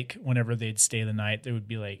 Like, whenever they'd stay the night, there would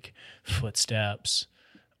be, like, footsteps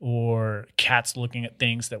or cats looking at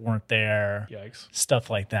things that weren't there. Yikes. Stuff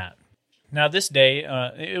like that. Now, this day,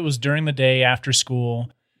 it was during the day after school.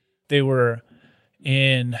 They were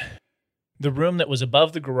in the room that was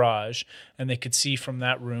above the garage, and they could see from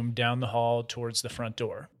that room down the hall towards the front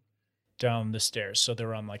door, down the stairs. So they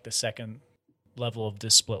were on, like, the second level of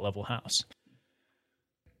this split level house.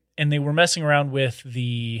 And they were messing around with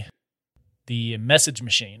the message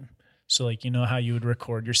machine. So, like, you know how you would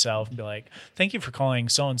record yourself and be like, thank you for calling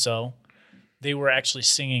so-and-so. They were actually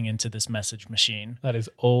singing into this message machine. That is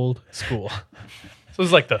old school. So it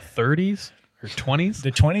was like the 30s or 20s?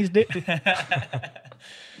 The 20s did.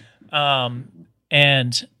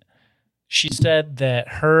 And she said that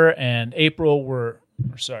her and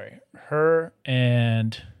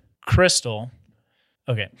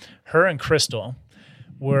Crystal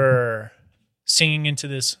were singing into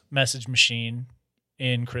this message machine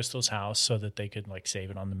in Crystal's house so that they could, like,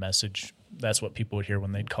 save it on the message. That's what people would hear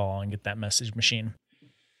when they'd call and get that message machine.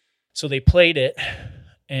 So they played it,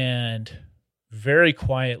 and very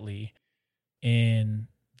quietly in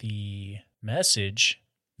the message,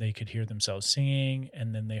 they could hear themselves singing,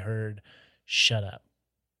 and then they heard, "Shut up."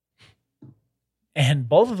 And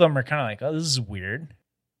both of them are kind of like, oh, this is weird.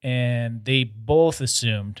 And they both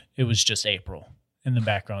assumed it was just April in the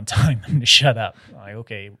background telling them to shut up. Like,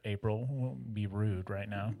 okay, April, won't be rude right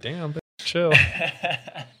now. Damn, chill.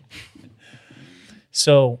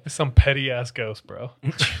 So It's some petty ass ghost, bro.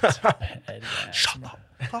 shut up.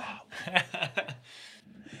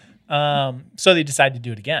 So they decided to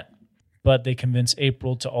do it again, but they convinced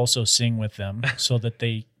April to also sing with them so that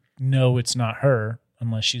they know it's not her,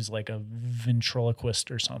 unless she's like a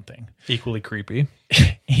ventriloquist or something. Equally creepy.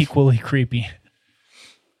 Equally creepy.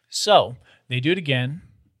 So they do it again,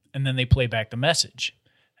 and then they play back the message.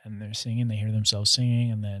 And they're singing, they hear themselves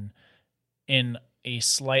singing, and then in a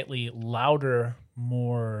slightly louder,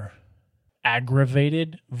 more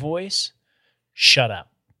aggravated voice, "Shut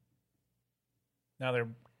up." Now they're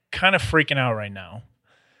kind of freaking out right now,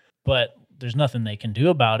 but there's nothing they can do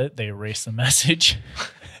about it. They erase the message.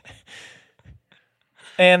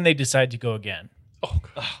 And they decide to go again. Oh,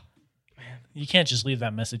 God. Man. You can't just leave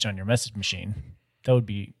that message on your message machine. That would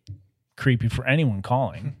be creepy for anyone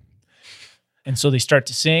calling. And so they start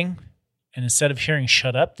to sing, and instead of hearing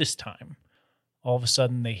 "shut up" this time, all of a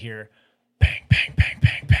sudden they hear bang, bang, bang,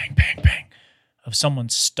 bang, bang, bang, bang of someone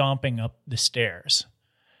stomping up the stairs.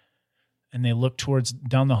 And they look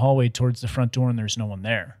down the hallway towards the front door, and there's no one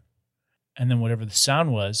there. And then whatever the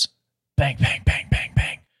sound was, bang, bang, bang, bang,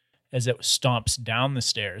 bang, as it stomps down the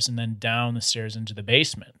stairs and then down the stairs into the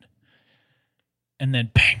basement. And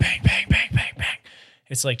then bang, bang, bang, bang, bang, bang.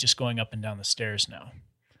 It's like just going up and down the stairs now.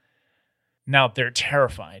 Now they're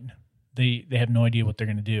terrified. They have no idea what they're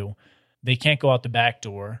going to do. They can't go out the back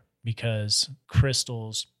door because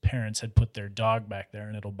Crystal's parents had put their dog back there,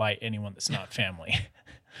 and it'll bite anyone that's not family.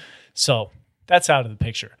 So that's out of the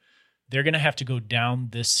picture. They're going to have to go down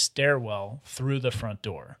this stairwell through the front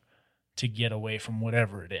door to get away from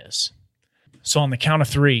whatever it is. So on the count of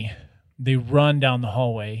 3, they run down the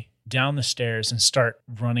hallway, down the stairs, and start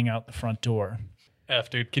running out the front door. F,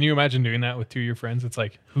 dude. Can you imagine doing that with 2 of your friends? It's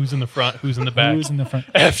like, who's in the front? Who's in the back? Who's in the front?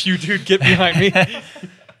 F you, dude. Get behind me.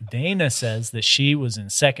 Dana says that she was in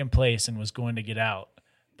second place and was going to get out.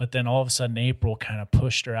 But then all of a sudden, April kind of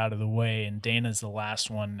pushed her out of the way, and Dana's the last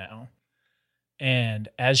one now. And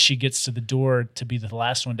as she gets to the door to be the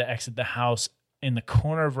last one to exit the house, in the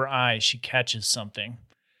corner of her eye, she catches something.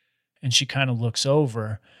 And she kind of looks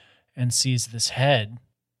over and sees this head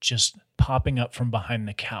just popping up from behind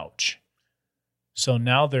the couch. So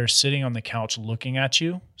now they're sitting on the couch looking at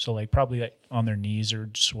you. So like probably like on their knees or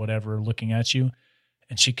just whatever, looking at you.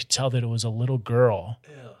 And she could tell that it was a little girl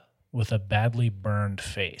with a badly burned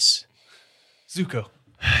face. Zuko.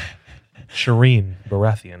 Shireen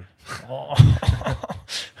Baratheon. Oh.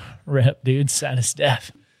 Rip, dude. Sad as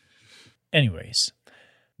death. Anyways,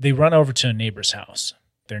 they run over to a neighbor's house.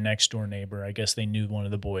 their next door neighbor. I guess they knew one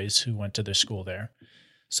of the boys who went to their school there.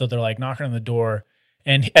 So they're like knocking on the door.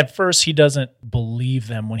 And at first he doesn't believe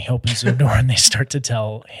them when he opens the door and they start to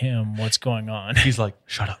tell him what's going on. He's like,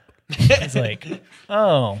 shut up. He's like,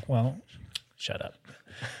 oh, well, shut up.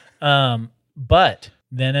 But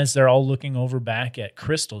then as they're all looking over back at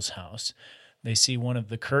Crystal's house, they see one of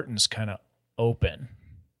the curtains kind of open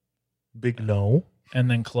Big no. and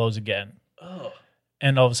then close again. Oh.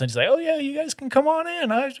 And all of a sudden he's like, oh, yeah, you guys can come on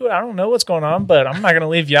in. I don't know what's going on, but I'm not going to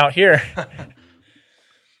leave you out here.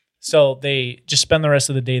 So they just spend the rest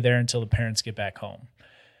of the day there until the parents get back home.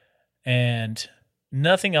 And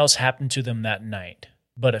nothing else happened to them that night.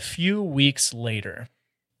 But a few weeks later,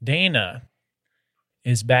 Dana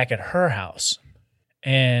is back at her house.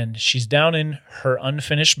 And she's down in her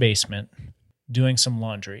unfinished basement doing some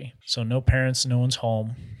laundry. So no parents, no one's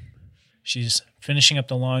home. She's finishing up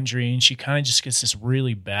the laundry, and she kind of just gets this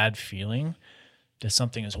really bad feeling that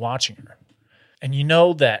something is watching her. And you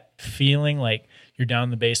know that feeling like you're down in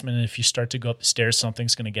the basement, and if you start to go up the stairs,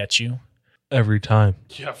 something's going to get you? Every time.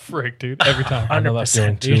 Yeah, frick, dude. Every time. I know that 100%,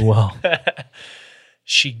 feeling dude. too well.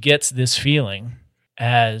 She gets this feeling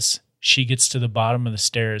as she gets to the bottom of the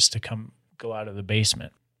stairs to go out of the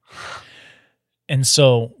basement. And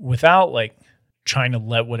so without like trying to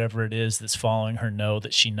let whatever it is that's following her know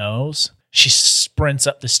that she knows, she sprints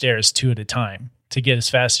up the stairs 2 at a time to get as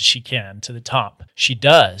fast as she can to the top. She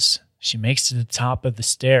does. She makes it to the top of the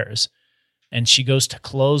stairs, and she goes to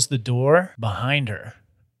close the door behind her.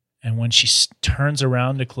 And when she turns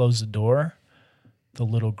around to close the door, the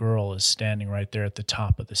little girl is standing right there at the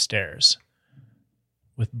top of the stairs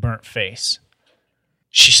with burnt face.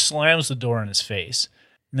 She slams the door in his face.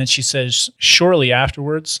 And then she says shortly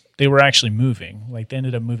afterwards, they were actually moving. Like they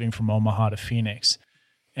ended up moving from Omaha to Phoenix.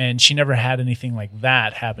 And she never had anything like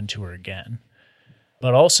that happen to her again.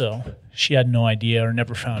 But also, she had no idea or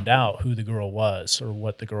never found out who the girl was or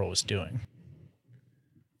what the girl was doing.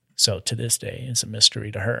 So to this day, it's a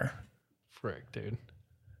mystery to her. Frick, dude.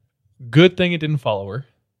 Good thing it didn't follow her.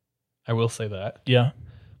 I will say that. Yeah.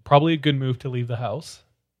 Probably a good move to leave the house.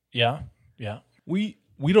 Yeah. Yeah. We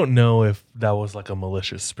don't know if that was like a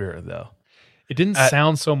malicious spirit, though. It didn't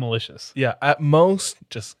sound so malicious. Yeah, at most,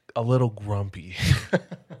 just a little grumpy.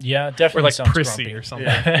 Yeah, Or definitely like sounds prissy grumpy. or something.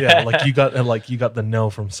 Yeah, like you got the no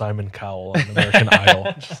from Simon Cowell on American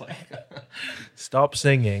Idol. Just like, stop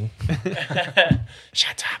singing.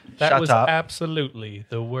 Shut up. That Shut was up. absolutely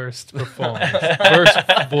the worst performance. Worst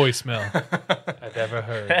voicemail I've ever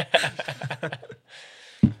heard.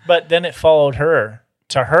 But then it followed her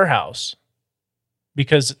to her house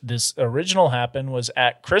because this original happened was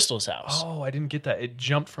at Crystal's house Oh, I didn't get that. It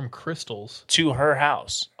jumped from crystals. to her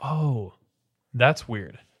house. Oh, that's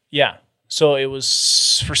weird. Yeah. So it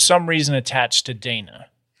was for some reason attached to Dana.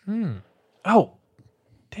 Oh,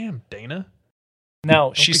 damn, Dana.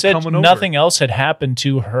 Now, she be said coming over. nothing else had happened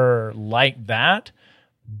to her like that,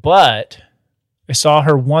 but I saw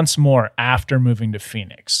her once more after moving to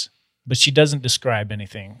Phoenix. But she doesn't describe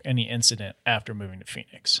any incident after moving to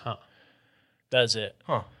Phoenix. Huh. That's it.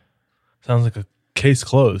 Sounds like a case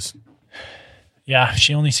closed. Yeah, if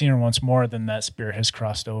she only seen her once more, then that spirit has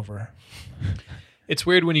crossed over. It's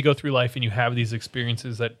weird when you go through life and you have these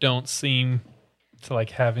experiences that don't seem to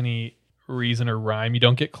like have any reason or rhyme. You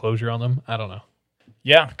don't get closure on them. I don't know.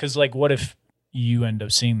 Yeah, because like, what if you end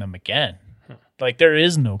up seeing them again? Like, there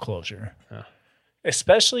is no closure,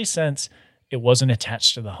 especially since it wasn't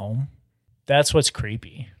attached to the home. That's what's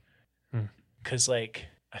creepy. Because like,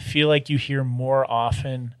 I feel like you hear more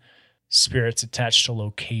often spirits attached to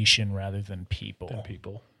location rather than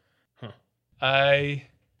people. I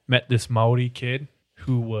met this Maori kid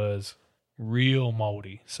who was real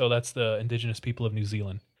Maori. So that's the indigenous people of New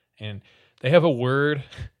Zealand. And they have a word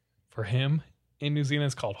for him in New Zealand.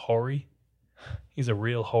 It's called Hori. He's a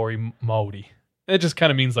real Hori Maori. It just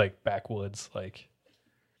kind of means like backwoods.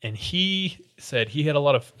 And he said he had a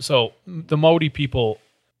lot of... So the Maori people,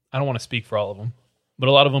 I don't want to speak for all of them, but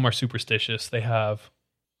a lot of them are superstitious. They have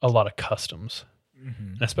a lot of customs,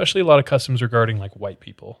 and especially a lot of customs regarding like white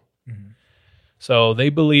people. So they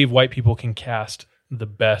believe white people can cast the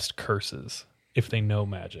best curses if they know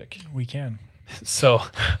magic. We can. So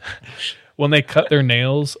when they cut their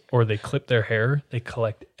nails or they clip their hair, they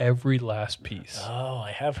collect every last piece Oh,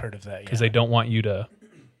 I have heard of that. because they don't want you to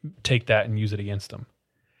take that and use it against them.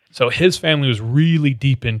 So his family was really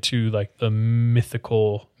deep into like the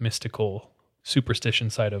mystical superstition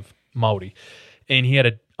side of Maori. And he had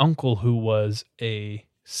an uncle who was a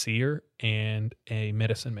seer and a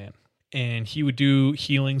medicine man. And he would do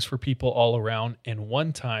healings for people all around. And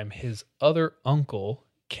one time his other uncle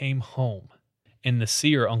came home and the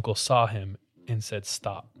seer uncle saw him and said,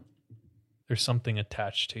 "Stop. There's something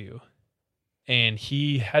attached to you." And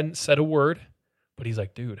he hadn't said a word, but he's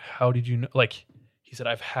like, "Dude, how did you know?" Like, he said,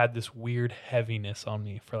 "I've had this weird heaviness on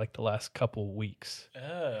me for like the last couple weeks."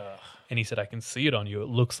 Ugh. And he said, "I can see it on you. It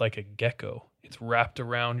looks like a gecko. It's wrapped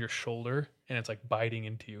around your shoulder and it's like biting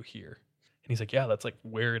into you here." And he's like, "Yeah, that's like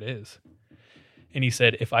where it is." And he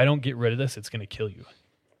said, "If I don't get rid of this, it's going to kill you."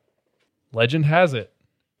 Legend has it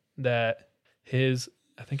that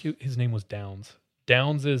I think his name was Downs.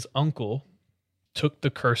 Downs' uncle took the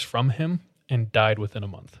curse from him and died within a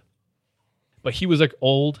month. But he was like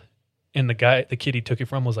old, and the kid he took it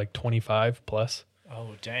from was like 25 plus.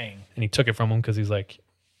 Oh, dang. And he took it from him because he's like,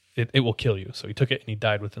 it will kill you. So he took it and he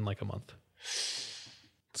died within like a month.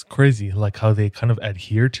 It's crazy, like how they kind of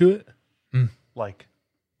adhere to it. Like,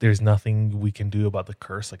 there's nothing we can do about the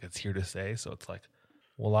curse. Like, it's here to stay. So it's like,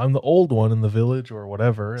 well, I'm the old one in the village or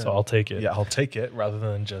whatever. So I'll take it. Yeah, I'll take it rather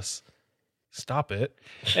than just stop it.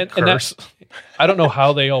 And Curse. I don't know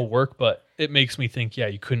how they all work, but it makes me think, yeah,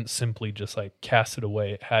 you couldn't simply just like cast it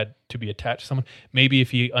away. It had to be attached to someone. Maybe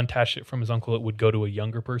if he unattached it from his uncle, it would go to a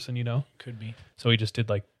younger person, you know? Could be. So he just did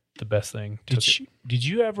like the best thing. Did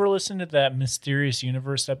you ever listen to that Mysterious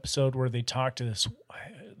Universe episode where they talked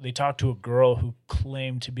to a girl who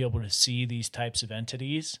claimed to be able to see these types of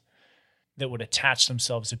entities that would attach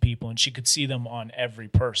themselves to people, and she could see them on every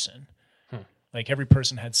person. Like every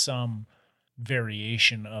person had some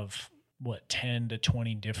variation of 10 to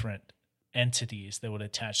 20 different entities that would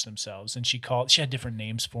attach themselves, and she had different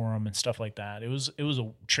names for them and stuff like that. It was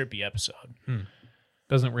a trippy episode.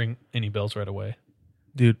 Doesn't ring any bells right away.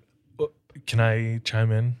 Dude, can I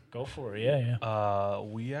chime in? Go for it. Yeah.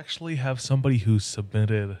 We actually have somebody who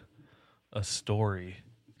submitted a story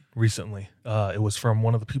recently. It was from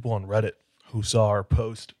one of the people on Reddit who saw our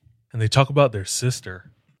post, and they talk about their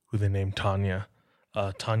sister, who they named Tanya.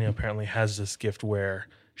 Tanya apparently has this gift where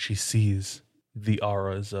she sees the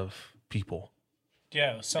auras of people.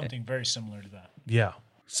 Yeah, it was something very similar to that. Yeah.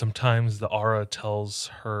 Sometimes the aura tells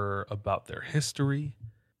her about their history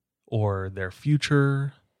or their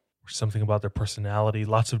future or something about their personality,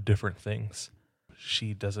 lots of different things.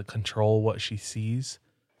 She doesn't control what she sees.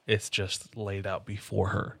 It's just laid out before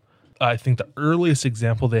her. I think the earliest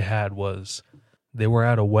example they had was they were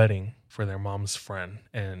at a wedding for their mom's friend,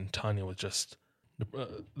 and Tanya was just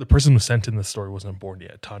the person who sent in the story wasn't born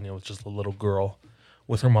yet. Tanya was just a little girl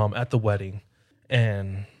with her mom at the wedding,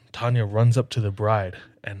 and Tanya runs up to the bride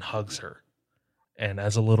and hugs her, and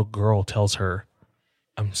as a little girl tells her,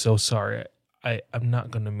 "I'm so sorry, I'm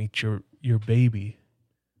not going to meet your baby."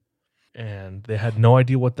 And they had no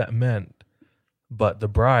idea what that meant, but the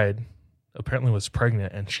bride apparently was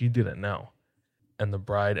pregnant and she didn't know, and the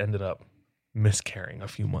bride ended up miscarrying a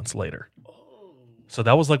few months later. So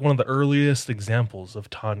that was like one of the earliest examples of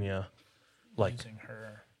Tanya, like using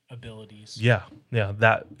her abilities. Yeah,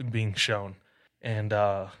 that being shown. And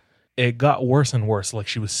it got worse and worse. Like,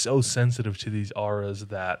 she was so sensitive to these auras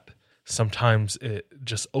that sometimes it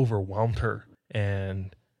just overwhelmed her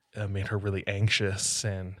and made her really anxious,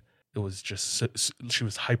 and it was just she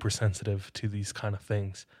was hypersensitive to these kind of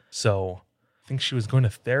things. So I think she was going to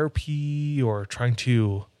therapy or trying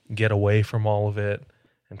to get away from all of it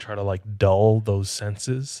and try to like dull those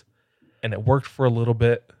senses. And it worked for a little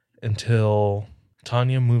bit until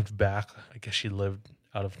Tanya moved back. I guess she lived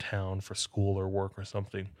out of town for school or work or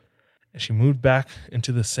something. And she moved back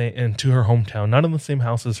into her hometown, not in the same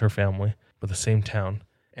house as her family, but the same town.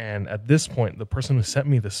 And at this point, the person who sent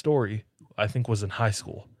me the story, I think, was in high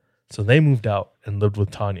school. So they moved out and lived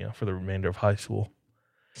with Tanya for the remainder of high school.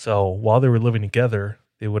 So while they were living together,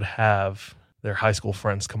 they would have their high school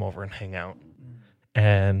friends come over and hang out.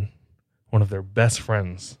 And one of their best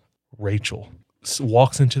friends, Rachel,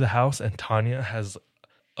 walks into the house, and Tanya has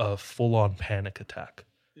a full-on panic attack.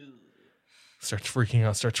 Starts freaking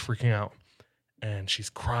out. And she's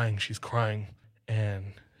crying.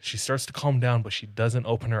 And she starts to calm down, but she doesn't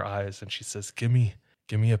open her eyes. And she says, give me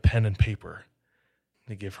a pen and paper.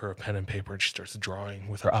 They give her a pen and paper, and she starts drawing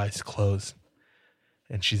with her eyes closed.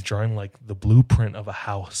 And she's drawing like the blueprint of a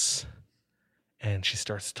house. And she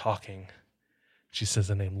starts talking. She says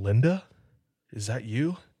the name Linda. Is that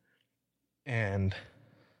you? And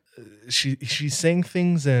she's saying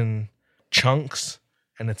things in chunks,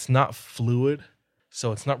 and it's not fluid,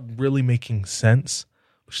 so it's not really making sense.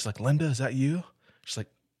 But she's like, Linda, is that you? She's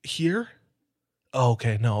like, here? Oh,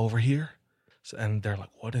 okay, no, over here. So, and they're like,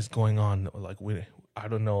 what is going on? Like, I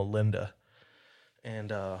don't know, Linda.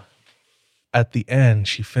 And at the end,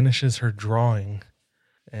 she finishes her drawing,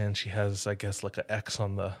 and she has, I guess, like an X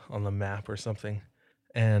on the map or something,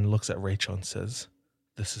 and looks at Rachel and says,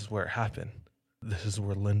 this is where it happened. this is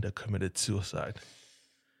where Linda committed suicide.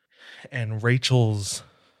 And Rachel's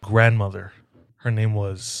grandmother, her name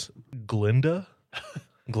was Glenda.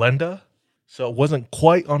 So it wasn't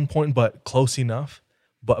quite on point, but close enough.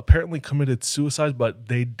 But apparently committed suicide, but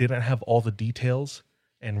they didn't have all the details.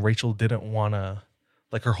 And Rachel didn't want to,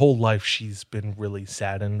 like her whole life, she's been really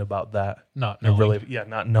saddened about that. Not And knowing.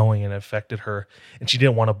 not knowing, and it affected her. And she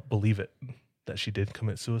didn't want to believe it, that she did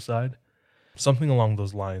commit suicide. Something along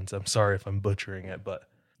those lines. I'm sorry if I'm butchering it, but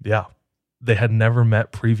yeah. They had never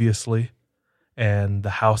met previously. And the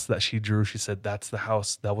house that she drew, she said, that's the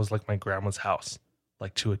house. That was like my grandma's house.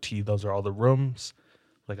 Like to a T. Those are all the rooms.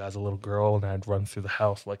 Like as a little girl, and I'd run through the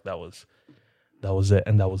house. Like that was it.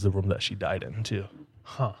 And that was the room that she died in too.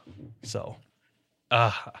 Huh. So,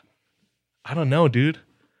 I don't know, dude.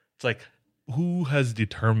 It's like, who has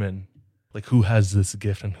determined, like, who has this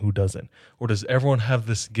gift and who doesn't? Or does everyone have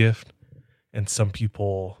this gift and some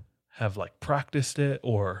people have, like, practiced it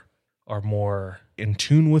or are more in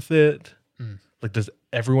tune with it? Like, does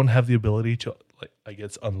everyone have the ability to, like, I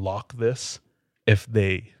guess, unlock this if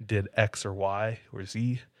they did X or Y or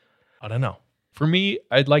Z? I don't know. For me,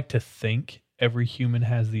 I'd like to think every human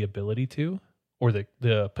has the ability to, or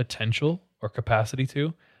the potential or capacity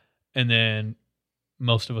to, and then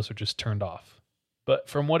most of us are just turned off. But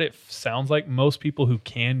from what it sounds like, most people who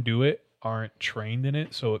can do it aren't trained in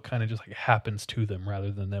it, so it kind of just like happens to them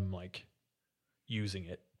rather than them like using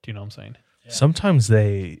it. Do you know what I'm saying? Yeah. Sometimes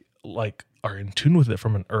they like are in tune with it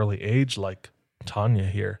from an early age, like Tanya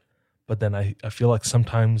here. But then I feel like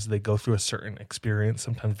sometimes they go through a certain experience,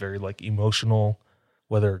 sometimes very like emotional,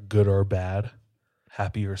 whether good or bad,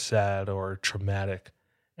 happy or sad or traumatic,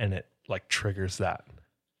 and it like triggers that.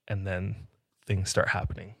 And then things start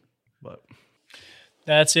happening. But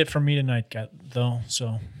That's it for me tonight, though.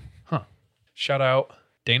 So Shout out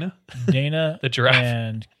Dana. Dana, The giraffe.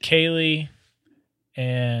 and Kaylee,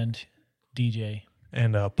 and DJ.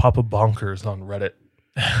 and Papa Bonkers on Reddit.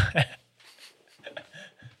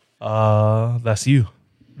 That's you.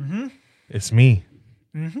 Mm-hmm. It's me.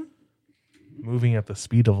 Mm-hmm. Moving at the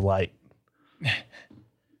speed of light.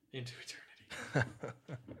 Into eternity.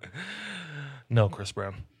 No, Chris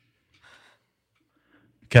Brown.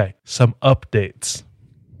 Okay, some updates.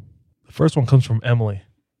 The first one comes from Emily.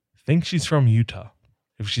 Thinks she's from Utah.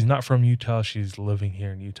 If she's not from Utah, she's living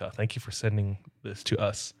here in Utah. Thank you for sending this to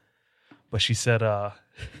us. But she said,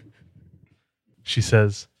 she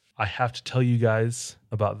says, I have to tell you guys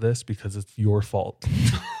about this because it's your fault.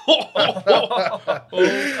 Oh,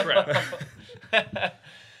 crap.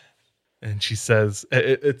 And she says,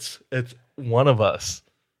 it's one of us.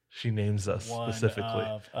 She names us specifically.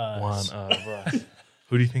 Of us. One of us.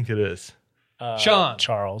 Who do you think it is? Sean.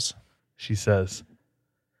 Charles. She says,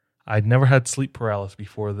 I'd never had sleep paralysis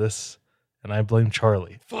before this, and I blame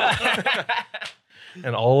Charlie.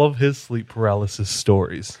 And all of his sleep paralysis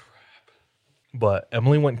stories. But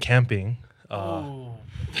Emily went camping.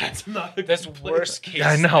 That's not a That's good place. worst case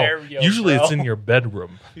I know. scenario. Usually bro. it's in your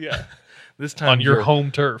bedroom. Yeah. This time On your you're-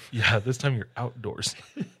 home turf. Yeah, this time you're outdoors.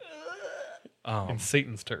 In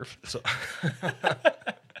Satan's turf. So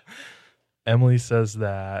Emily says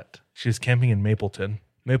that she was camping in Mapleton.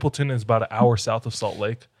 Mapleton is about an hour south of Salt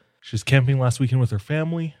Lake. She was camping last weekend with her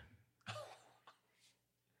family.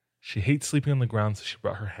 She hates sleeping on the ground, so she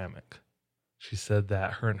brought her hammock. She said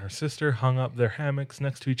that her and her sister hung up their hammocks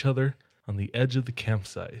next to each other on the edge of the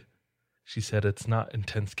campsite. She said it's not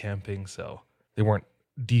intense camping, so they weren't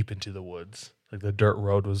deep into the woods. Like the dirt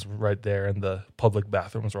road was right there and the public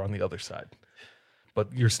bathrooms were on the other side.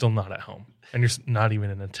 But you're still not at home. And you're not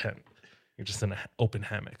even in a tent. You're just in an open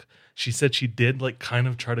hammock. She said she did like kind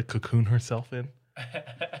of try to cocoon herself in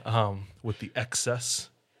with the excess.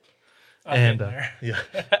 I've been there. Yeah.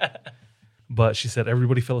 But she said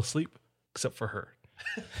everybody fell asleep except for her.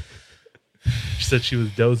 She said she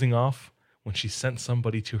was dozing off when she sent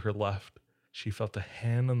somebody to her left. She felt a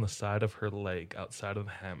hand on the side of her leg outside of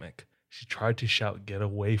the hammock. She tried to shout, "Get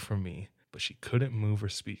away from me," but she couldn't move or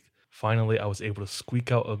speak. Finally, I was able to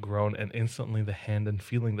squeak out a groan, and instantly the hand and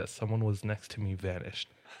feeling that someone was next to me vanished.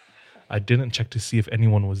 I didn't check to see if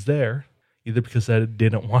anyone was there, either because I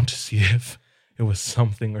didn't want to see if it was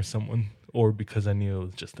something or someone, or because I knew it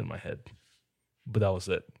was just in my head. But that was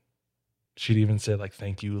it. She'd even say, like,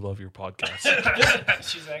 thank you, love your podcast.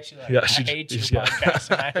 She's actually like, Yeah, I she- hate your yeah. podcast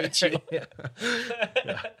and I hate you.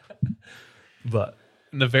 Yeah. But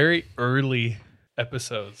In the very early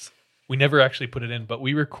episodes, we never actually put it in, but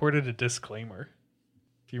we recorded a disclaimer.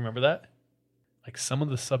 Do you remember that? Like some of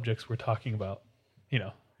the subjects we're talking about,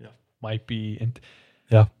 Yeah. might be.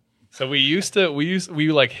 yeah, So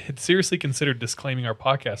we like had seriously considered disclaiming our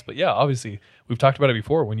podcast, but yeah, obviously we've talked about it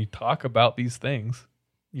before. When you talk about these things,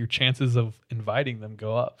 your chances of inviting them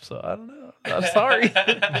go up. So I don't know. I'm sorry.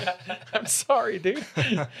 I'm sorry, dude.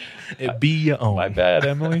 It be your own. My bad,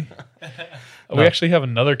 Emily. We actually have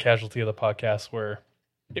another casualty of the podcast where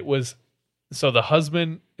it was, so the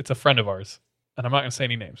husband, it's a friend of ours, and I'm not going to say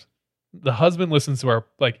any names. The husband listens to our,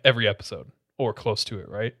 like, every episode or close to it,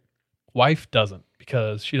 right? Wife doesn't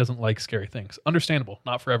because she doesn't like scary things. Understandable.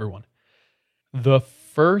 Not for everyone. The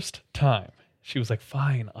first time she was like,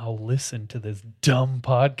 fine, I'll listen to this dumb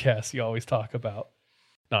podcast you always talk about.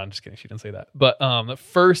 No, I'm just kidding. She didn't say that. But the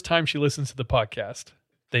first time she listens to the podcast,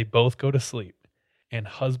 they both go to sleep and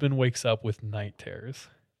husband wakes up with night terrors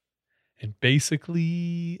and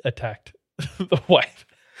basically attacked the wife.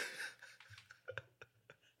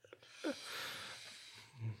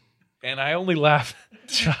 And I only laugh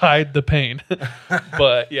to hide the pain.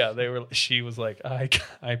 But yeah, she was like, I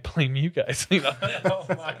blame you guys. You know? Oh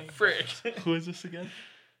my frick. Who is this again?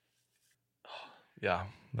 Yeah,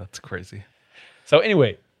 that's crazy. So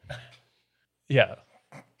anyway, yeah.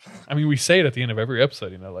 I mean, we say it at the end of every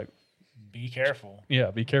episode, you know, like, Be careful. yeah,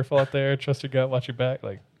 be careful out there. Trust your gut. Watch your back.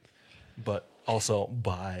 Like, But also,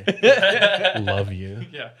 bye. Love you.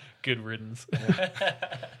 yeah, good riddance.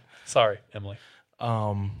 Sorry, Emily.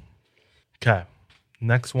 Okay.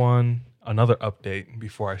 Next one, another update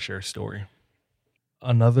before I share a story.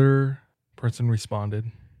 Another person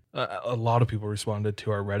responded. A lot of people responded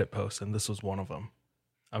to our Reddit post, and this was one of them.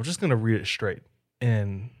 I'm just going to read it straight.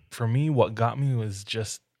 And for me, what got me was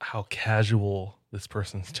just how casual this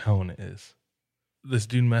person's tone is. This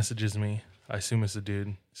dude messages me. I assume it's a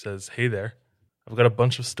dude. Says, hey there. I've got a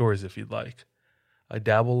bunch of stories if you'd like. I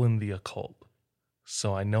dabble in the occult,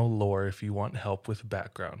 so I know lore if you want help with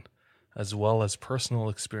background, as well as personal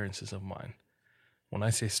experiences of mine. When I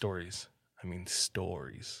say stories, I mean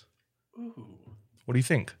stories. Ooh, What do you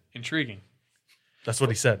think? intriguing. That's what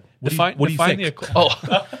he said. What Define do you think? the occult.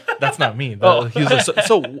 Oh, That's not me. Oh. He was like,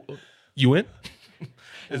 so you in?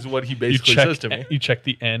 Is what he basically says to me. You check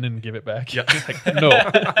the N and give it back. Yeah. Like, no.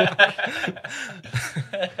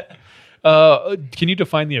 Can you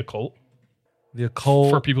define the occult The occult.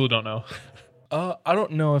 for people who don't know? I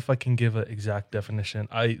don't know if I can give an exact definition.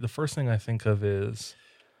 The first thing I think of is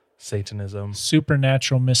Satanism.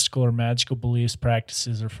 Supernatural, mystical, or magical beliefs,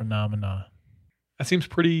 practices, or phenomena. That seems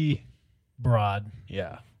pretty. Broad.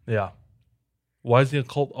 Yeah. Yeah. Why is the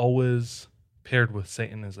occult always paired with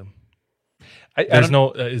Satanism?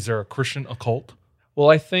 Is there a Christian occult? Well,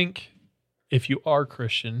 I think if you are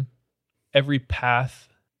Christian, every path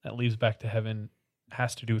that leads back to heaven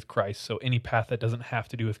has to do with Christ. So any path that doesn't have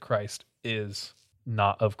to do with Christ is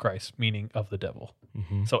not of Christ, meaning of the devil.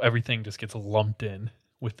 Mm-hmm. So everything just gets lumped in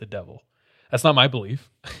with the devil. That's not my belief.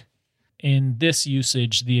 In this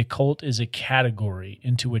usage, the occult is a category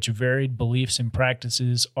into which varied beliefs and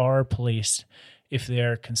practices are placed if they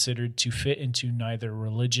are considered to fit into neither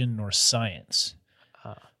religion nor science.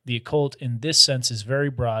 The occult in this sense is very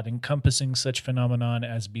broad, encompassing such phenomenon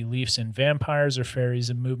as beliefs in vampires or fairies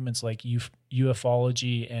and movements like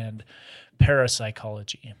ufology and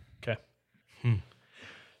parapsychology. Okay.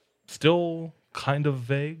 Still kind of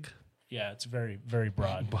vague, Yeah, it's very, very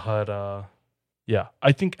broad. but yeah,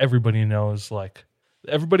 I think everybody knows, like,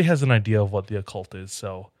 everybody has an idea of what the occult is.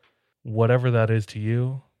 So whatever that is to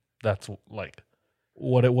you, that's like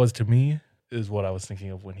what it was to me is what I was thinking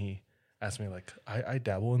of when he asked me, like, I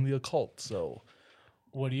dabble in the occult. So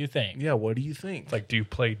What do you think? yeah, what do you think? Like, do you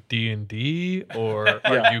play D&D or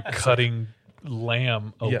are you cutting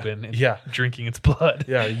lamb Yeah. open and Yeah. drinking its blood?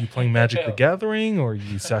 yeah, are you playing Magic the Gathering or are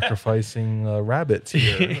you sacrificing rabbits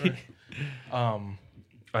here?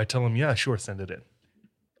 I tell him, yeah, sure, send it in.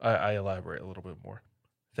 I elaborate a little bit more.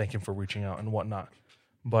 Thank him for reaching out and whatnot.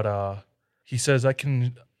 But he says I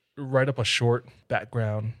can write up a short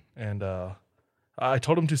background, and I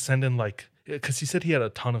told him to send in, like, because he said he had a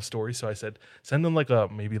ton of stories. So I said, send in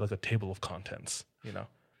maybe a table of contents, you know.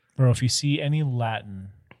 Bro, if you see any Latin,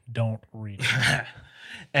 don't read it.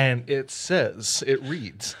 And it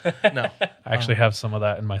reads. No. I actually have some of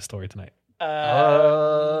that in my story tonight.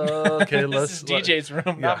 Okay, This is DJ's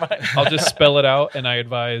room, not mine. I'll just spell it out, and I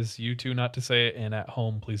advise you two not to say it, and at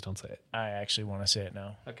home, please don't say it. I actually want to say it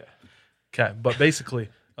now. Okay. Okay, but basically,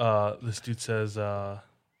 this dude says,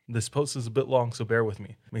 this post is a bit long, so bear with me.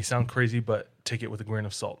 It may sound crazy, but take it with a grain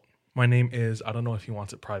of salt. My name is, I don't know if he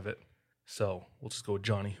wants it private, so we'll just go with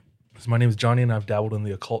Johnny. So my name is Johnny, and I've dabbled in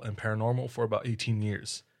the occult and paranormal for about 18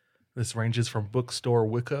 years. This ranges from bookstore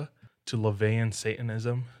Wicca to Levian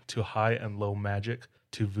Satanism to high and low magic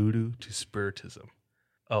to voodoo to spiritism.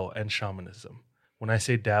 Oh, and shamanism. When I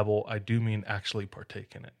say dabble, I do mean actually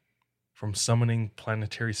partake in it. From summoning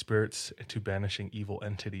planetary spirits to banishing evil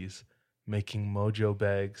entities, making mojo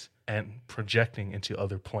bags, and projecting into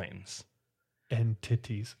other planes.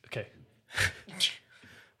 Entities. Okay.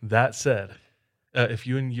 That said, if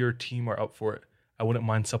you and your team are up for it, I wouldn't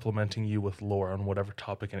mind supplementing you with lore on whatever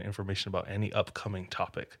topic and information about any upcoming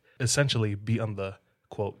topic. Essentially, be on the,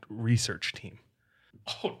 quote, research team.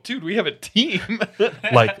 Oh, dude, we have a team.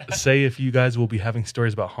 Like, say if you guys will be having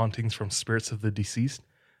stories about hauntings from spirits of the deceased,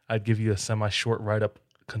 I'd give you a semi-short write-up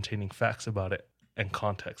containing facts about it and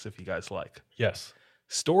context if you guys like. Yes.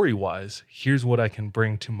 Story-wise, here's what I can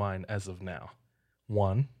bring to mind as of now.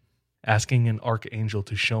 1, asking an archangel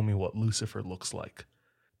to show me what Lucifer looks like.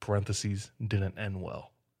 Parentheses, didn't end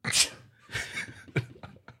well.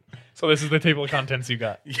 So this is the table of contents you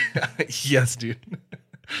got. Yes, dude.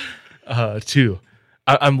 2,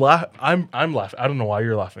 I'm laughing. I don't know why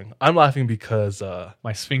you're laughing. I'm laughing because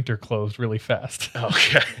My sphincter closed really fast.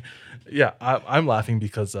 okay, yeah, I'm laughing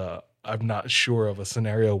because I'm not sure of a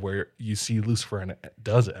scenario where you see Lucifer and it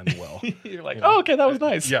does end well. You're like, oh, okay, that was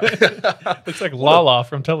nice. Yeah, It's like Lala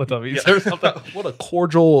from Teletubbies or something. What a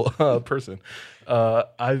cordial person.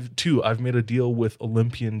 I've made a deal with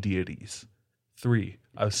Olympian deities. 3,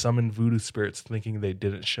 I've summoned voodoo spirits thinking they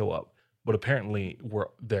didn't show up, but apparently were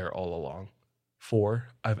there all along. 4,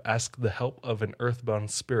 I've asked the help of an earthbound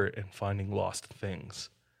spirit in finding lost things.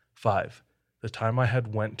 5, the time I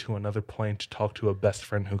had went to another plane to talk to a best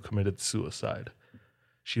friend who committed suicide.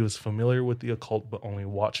 She was familiar with the occult, but only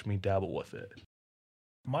watched me dabble with it.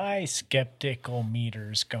 My skeptical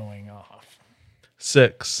meter's going off.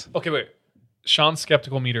 6, Okay, wait. Sean's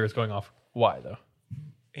skeptical meter is going off. Why, though?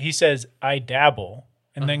 He says, I dabble,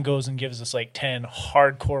 and then goes and gives us like 10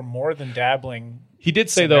 hardcore, more than dabbling. He did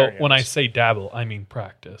say, though, when I scenarios. say dabble, I mean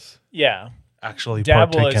practice. Yeah. actually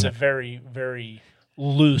Dabble partake is in a it. very, very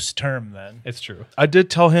loose term then. It's true. I did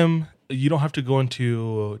tell him you don't have to go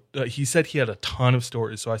into. He said he had a ton of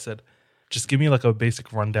stories, so I said, just give me like a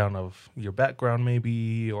basic rundown of your background,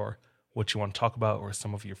 maybe, or what you want to talk about, or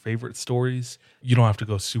some of your favorite stories. You don't have to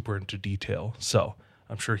go super into detail. So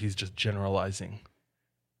I'm sure he's just generalizing.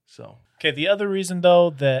 So Okay, the other reason,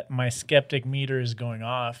 though, that my skeptic meter is going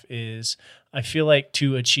off is I feel like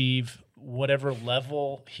to achieve whatever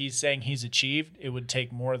level he's saying he's achieved, it would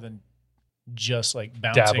take more than just like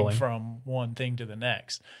bouncing Dabbling. from one thing to the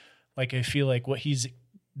next. Like, I feel like what he's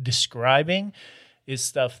describing is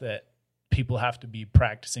stuff that people have to be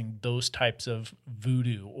practicing those types of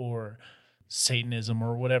voodoo or Satanism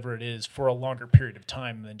or whatever it is for a longer period of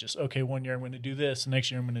time than just, okay, 1 year I'm going to do this,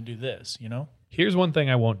 next year I'm going to do this, you know? Here's one thing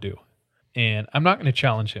I won't do, and I'm not going to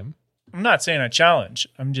challenge him. I'm not saying I challenge.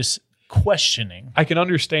 I'm just questioning. I can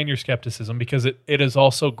understand your skepticism because it is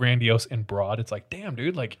also grandiose and broad. It's like, damn,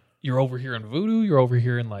 dude, like you're over here in voodoo, you're over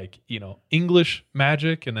here in like, English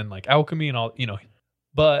magic and then like alchemy and all,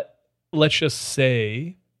 But let's just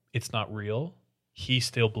say it's not real. He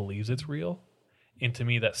still believes it's real. And to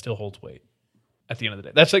me, that still holds weight at the end of the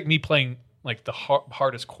day. That's like me playing like the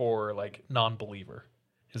hardest core, like non-believer.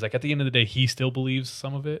 Is like at the end of the day, he still believes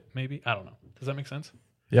some of it, maybe. I don't know. Does that make sense?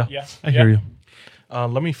 yeah, Yeah. I hear you.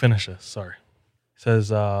 Let me finish this. Sorry. It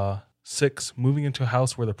says 6, moving into a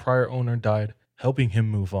house where the prior owner died, helping him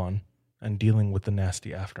move on, and dealing with the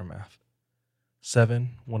nasty aftermath.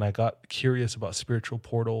 7, when I got curious about a spiritual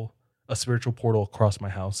portal across my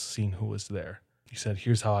house, seeing who was there. He said,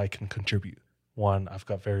 here's how I can contribute. 1, I've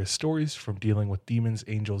got various stories from dealing with demons,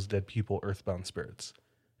 angels, dead people, earthbound spirits.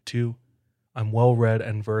 2, I'm well read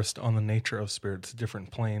and versed on the nature of spirits,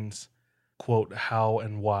 different planes, quote, how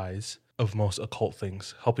and whys of most occult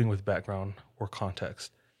things, helping with background or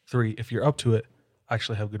context. 3, if you're up to it, I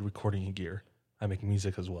actually have good recording gear. I make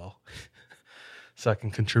music as well. So I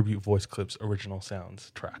can contribute voice clips, original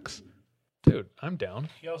sounds, tracks. Dude, I'm down.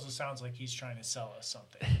 He also sounds like he's trying to sell us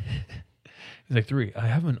something. He's like, 3, I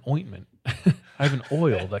have an ointment. I have an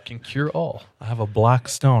oil that can cure all. I have a black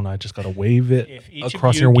stone. I just got to wave it If each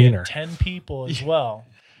across of your you wiener. get 10 people as well.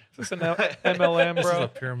 Is this an MLM, This is bro? a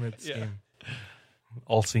pyramid Yeah. scheme.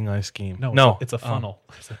 All-seeing eye scheme. No, it's a funnel.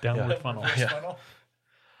 It's a downward yeah.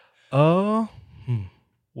 funnel.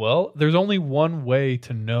 Well, there's only one way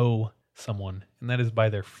to know someone, and that is by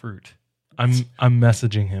their fruit. I'm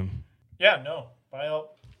messaging him. Yeah, no.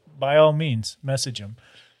 By all means, message him.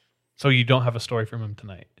 So you don't have a story from him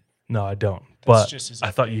tonight? No, I don't. That's But just his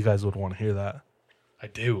I thought update. you guys would want to hear that. I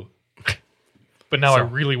do. But now I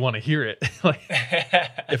really want to hear it. Like,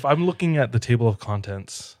 If I'm looking at the table of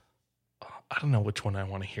contents, I don't know which one I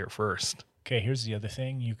want to hear first. Okay, here's the other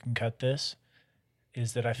thing. You can cut this.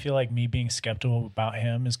 is that I feel like me being skeptical about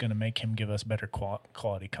him is going to make him give us better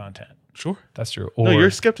quality content. Sure. That's true. No,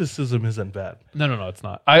 your skepticism isn't bad. No, it's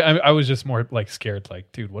not. I was just more like scared,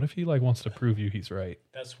 like, dude, what if he like wants to prove you he's right?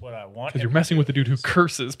 That's what I want. Because you're messing with the dude who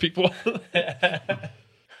curses people.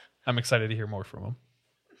 I'm excited to hear more from him.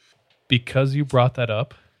 Because you brought that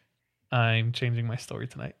up, I'm changing my story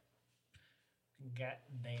tonight. God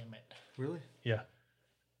damn it. Really? Yeah.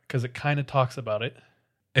 Because it kind of talks about it.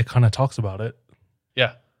 It kind of talks about it.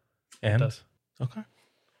 Yeah. And? It does. Okay.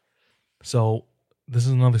 So this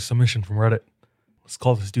is another submission from Reddit. Let's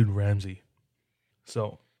call this dude Ramsey.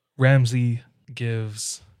 So Ramsey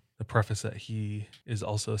gives the preface that he is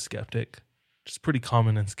also a skeptic, which is pretty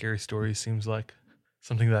common in scary stories, seems like.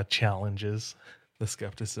 Something that challenges the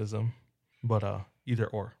skepticism. But either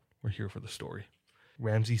or, we're here for the story.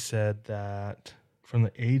 Ramsey said that from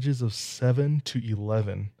the ages of 7 to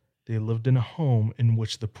 11, they lived in a home in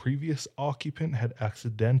which the previous occupant had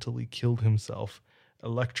accidentally killed himself,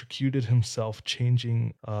 electrocuted himself,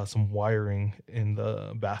 changing some wiring in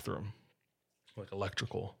the bathroom, like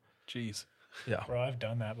electrical. Jeez. Yeah. Bro, I've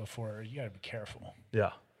done that before. You got to be careful.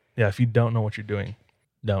 Yeah. Yeah. If you don't know what you're doing,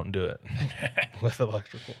 don't do it with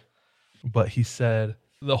electrical. But he said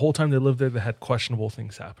the whole time they lived there, they had questionable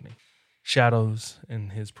things happening. Shadows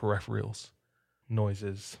in his peripherals,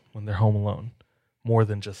 noises when they're home alone, more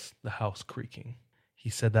than just the house creaking.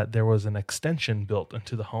 He said that there was an extension built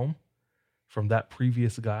into the home from that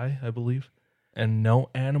previous guy, I believe, and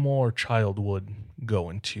no animal or child would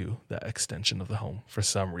go into that extension of the home for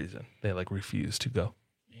some reason. They like refused to go.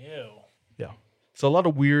 Ew. Yeah. So a lot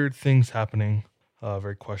of weird things happening,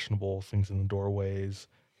 very questionable things in the doorways,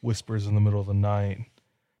 whispers in the middle of the night,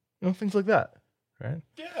 things like that, right?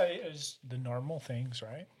 Yeah, it's the normal things,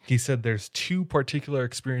 right? He said there's two particular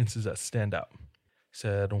experiences that stand out. He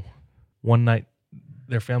said one night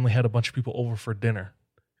their family had a bunch of people over for dinner.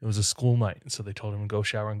 It was a school night, so they told him to go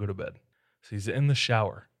shower and go to bed. So he's in the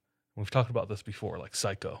shower. We've talked about this before, like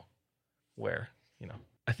Psycho, where,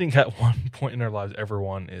 I think at one point in our lives,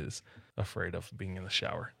 everyone is afraid of being in the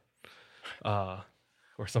shower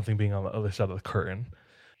or something being on the other side of the curtain.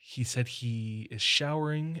 He said he is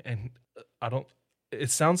showering and it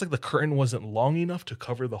sounds like the curtain wasn't long enough to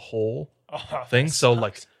cover the whole thing. So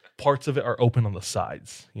like parts of it are open on the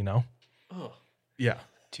sides, Oh. Yeah.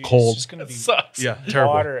 Dude, Cold. It's just going to be Sucks. Yeah,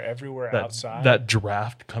 terrible. water everywhere outside. That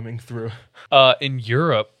draft coming through. In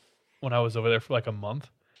Europe, when I was over there for like a month.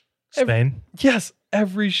 Spain? Yes.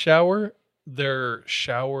 Every shower, their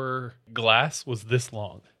shower glass was this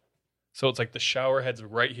long. So it's like the shower head's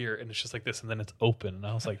right here and it's just like this and then it's open. And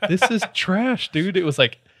I was like, this is trash, dude. It was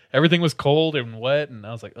like everything was cold and wet. And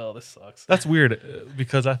I was like, oh, this sucks. That's weird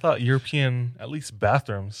because I thought European, at least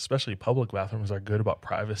bathrooms, especially public bathrooms, are good about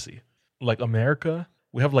privacy. Like America,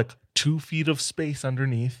 we have like 2 feet of space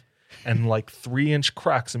underneath and like 3-inch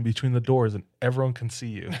cracks in between the doors and everyone can see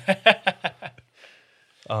you.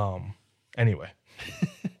 Anyway,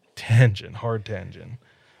 hard tangent.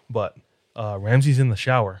 But Ramsey's in the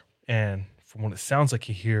shower. And from what it sounds like,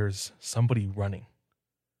 he hears somebody running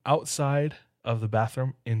outside of the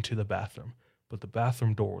bathroom into the bathroom. But the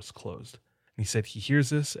bathroom door was closed. And he said he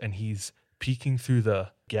hears this and he's peeking through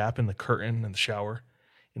the gap in the curtain in the shower.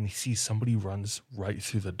 And he sees somebody runs right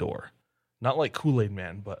through the door. Not like Kool-Aid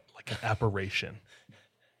Man, but like an apparition.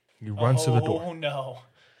 He runs through the door. Oh, no.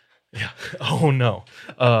 Yeah. Oh, no.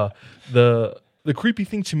 The creepy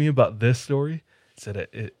thing to me about this story is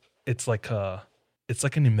that it's like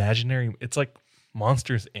an imaginary, it's like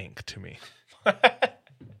Monsters, Inc. to me.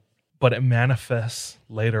 But it manifests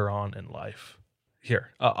later on in life.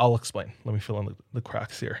 Here, I'll explain. Let me fill in the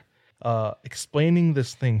cracks here. Explaining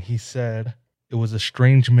this thing, he said, it was a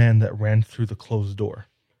strange man that ran through the closed door.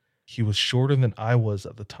 He was shorter than I was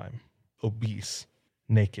at the time, obese,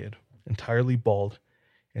 naked, entirely bald,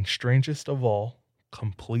 and strangest of all,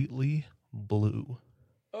 completely blue.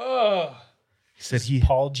 Oh. He said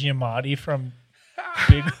Paul Giamatti from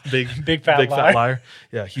Big Fat Liar.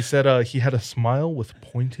 Yeah, he said he had a smile with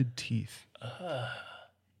pointed teeth.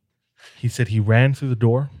 He said he ran through the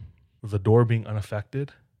door, with the door being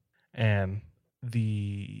unaffected, and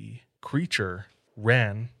the creature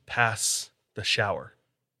ran past the shower,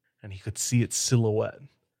 and he could see its silhouette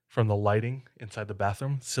from the lighting inside the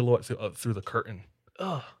bathroom, silhouette through the curtain.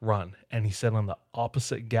 Run. And he said on the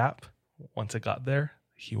opposite gap, once it got there,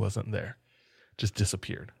 he wasn't there. Just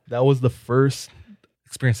disappeared. That was the first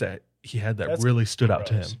experience that he had that really stood out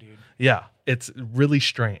to him. Dude. Yeah, it's really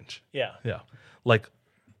strange. Yeah. Yeah. Like,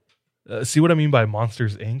 see what I mean by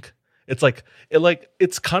Monsters, Inc.? It's like,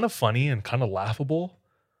 it's kind of funny and kind of laughable,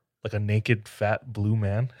 like a naked, fat, blue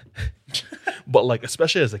man. But like,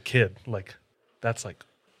 especially as a kid, like That's like,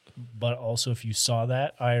 But also, if you saw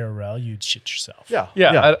that IRL, you'd shit yourself. yeah.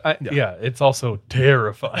 Yeah, it's also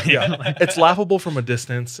terrifying. Yeah. It's laughable from a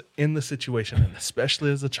distance in the situation, and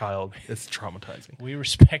especially as a child, it's traumatizing. We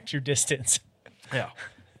respect your distance. Yeah.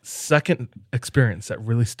 Second experience that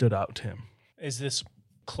really stood out to him. Is this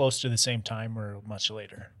close to the same time or much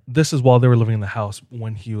later? This is while they were living in the house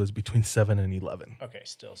when he was between 7 and 11. Okay,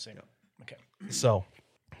 still same. Okay. So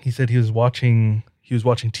he said he was watching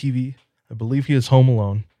TV. I believe he was home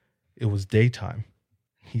alone. It was daytime.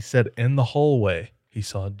 He said in the hallway he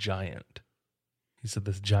saw a giant. He said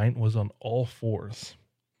this giant was on all fours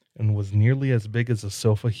and was nearly as big as the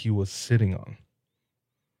sofa he was sitting on.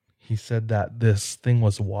 He said that this thing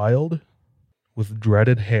was wild, with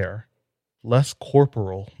dreaded hair, less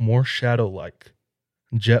corporal, more shadow-like,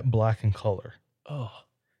 jet black in color,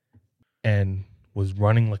 and was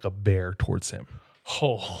running like a bear towards him.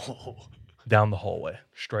 Oh. Down the hallway,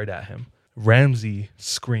 straight at him. Ramsey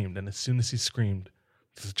screamed, and as soon as he screamed,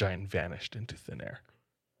 this giant vanished into thin air.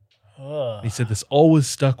 He said this always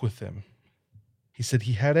stuck with him. He said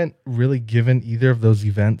he hadn't really given either of those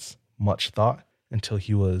events much thought until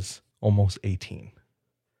he was almost 18.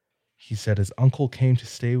 He said his uncle came to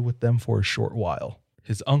stay with them for a short while.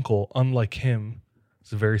 His uncle, unlike him,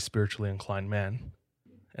 is a very spiritually inclined man,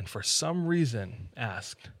 and for some reason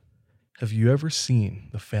asked, "Have you ever seen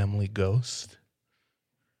the family ghost?"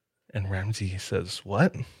 And Ramsey says,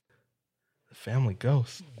 "What? The family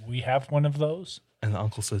ghost?" We have one of those? And the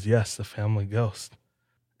uncle says, "Yes, the family ghost."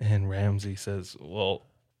 And Ramsey says, "Well,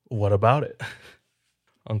 what about it?"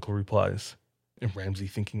 Uncle replies, and Ramsey,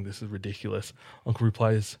 thinking this is ridiculous, Uncle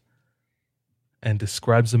replies and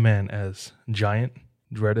describes the man as giant,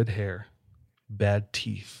 dreaded hair, bad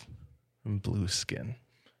teeth, and blue skin.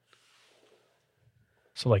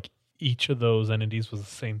 So like each of those entities was the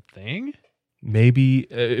same thing? Maybe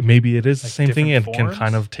it is the Like same thing and different can forms?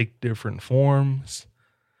 kind of take different forms.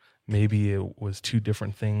 Maybe it was two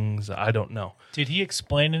different things. I don't know. Did he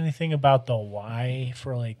explain anything about the why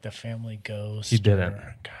for like the family ghost? He didn't.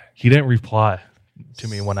 God, He didn't reply to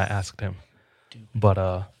me when I asked him.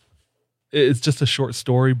 But it's just a short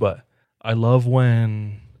story, but I love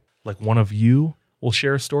when like one of you will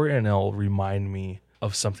share a story and it'll remind me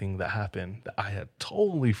of something that happened that I had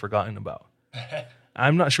totally forgotten about.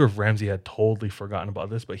 I'm not sure if Ramsey had totally forgotten about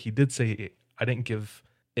this, but he did say I didn't give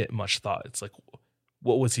it much thought. It's like,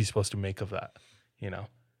 what was he supposed to make of that? You know,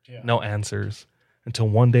 no answers until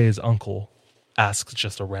one day his uncle asks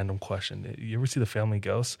just a random question. You ever see the family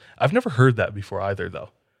ghost? I've never heard that before either, though.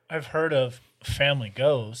 I've heard of family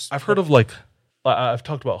ghosts. I've heard of like, I've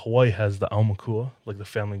talked about Hawaii has the Aumakua, like the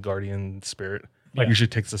family guardian spirit. Like usually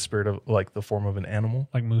takes the spirit of like the form of an animal.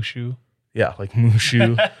 Like Mushu? Yeah, like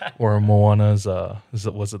Mushu or Moana's,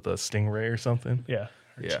 was it the stingray or something? Yeah.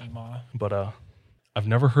 Yeah. Chima. But I've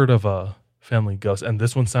never heard of a family ghost, and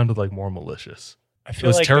this one sounded like more malicious. I feel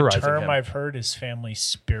was like the terrorizing term him. I've heard is family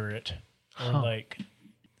spirit or like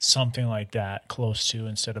something like that close to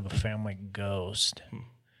instead of a family ghost.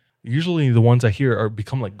 Usually the ones I hear are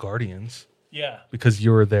become like guardians Yeah. because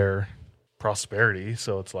you're their prosperity,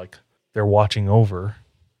 so it's like they're watching over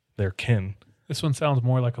their kin. This one sounds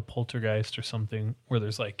more like a poltergeist or something where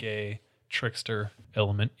there's like a trickster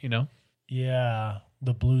element, you know? Yeah.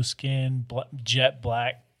 The blue skin, jet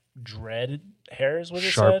black, dreaded hair is what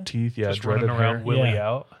it Sharp said. teeth, yeah, Just running dreaded around hair. Willy Yeah.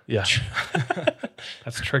 out. Yeah,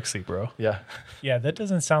 That's Trixie, bro. yeah. Yeah, that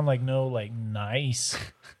doesn't sound like no like nice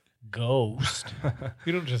ghost.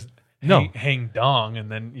 You don't just No. hang dong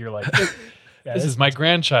and then you're like, Yeah, this is my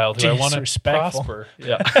grandchild who I want to disrespectful. prosper.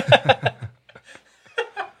 Yeah.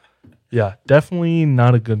 Yeah, definitely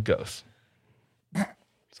not a good ghost.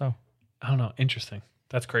 So, I don't know. Interesting.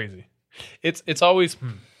 That's crazy. It's always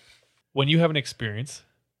when you have an experience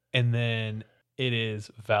and then it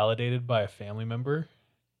is validated by a family member,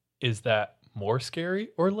 is that more scary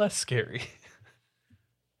or less scary?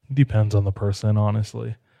 depends on the person,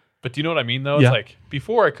 honestly. But do you know what I mean though? Yeah. It's like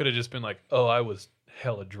before I could have just been like, oh, I was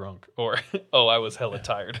hella drunk or oh, I was hella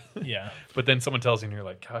tired. Yeah. But then someone tells you and you're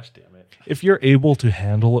like, gosh damn it. If you're able to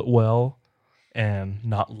handle it well and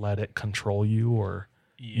not let it control you or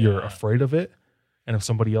you're Yeah. afraid of it, and if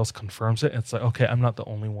somebody else confirms it, it's like, okay, I'm not the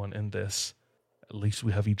only one in this. At least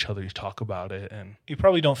we have each other to talk about it. And You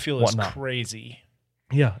probably don't feel as Whatnot. crazy.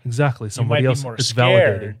 yeah, exactly. Somebody you might else be more is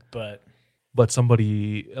scared, validating. but But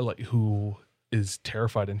somebody like who is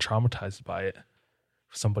terrified and traumatized by it,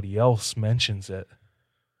 if somebody else mentions it,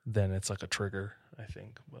 then it's like a trigger, I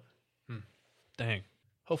think. But Dang.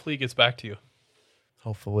 Hopefully he gets back to you.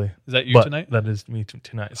 hopefully. Is that you But tonight? that is me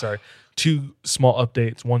tonight. Sorry. 2 small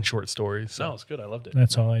updates, 1 short story. So No, it's good. I loved it.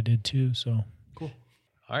 that's all I did too. So All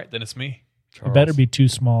right, then it's me. It better be 2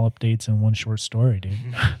 small updates and 1 short story, dude.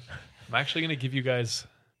 I'm actually going to give you guys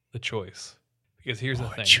the choice because here's the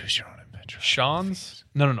thing. Choose your own adventure. Sean's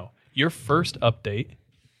no. Your first update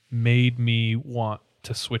made me want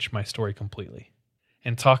to switch my story completely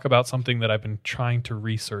and talk about something that I've been trying to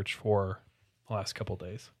research for the last couple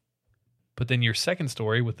days. But then your second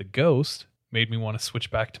story with the ghost made me want to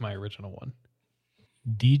switch back to my original one.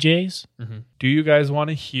 DJs? Mm-hmm. Do you guys want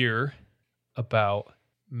to hear about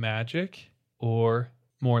magic or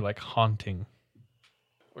more like haunting?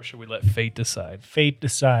 Or should we let fate decide? Fate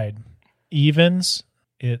decide. Evens,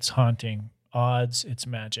 it's haunting. Odds, it's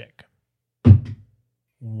magic.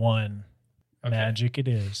 1. Okay. Magic it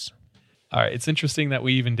is. All right. It's interesting that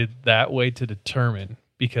we even did that way to determine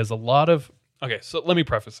because a lot of... Okay, so let me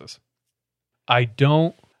preface this.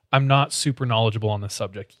 I'm not super knowledgeable on this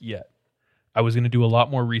subject yet. I was going to do a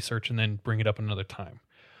lot more research and then bring it up another time.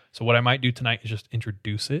 So what I might do tonight is just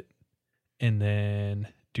introduce it and then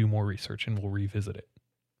do more research and we'll revisit it.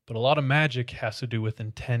 But a lot of magic has to do with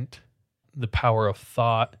intent, the power of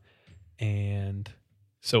thought, and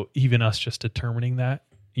so even us just determining that,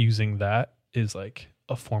 using that is like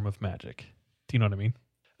a form of magic. Do you know what I mean?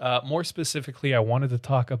 More specifically, I wanted to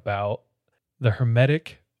talk about the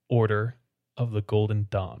Hermetic Order of the Golden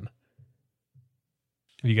Dawn.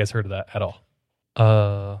 Have you guys heard of that at all?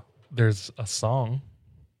 There's a song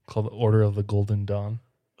called The Order of the Golden Dawn.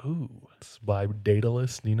 Ooh. It's by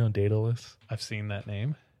Daedalus. Do you know Daedalus? I've seen that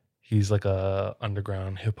name. He's like a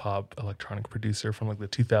underground hip hop electronic producer from like the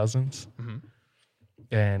 2000s. Mm-hmm.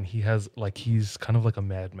 And he's kind of like a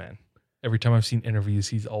madman. Every time I've seen interviews,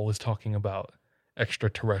 he's always talking about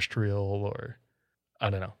extraterrestrial or,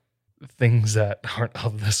 I don't know, things that aren't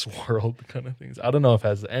of this world kind of things. I don't know if it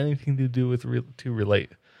has anything to do with to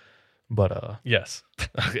relate, but yes,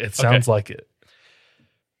 it sounds like it.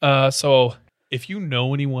 So if you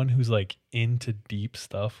know anyone who's like into deep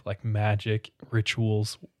stuff like magic,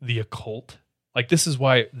 rituals, the occult, like this is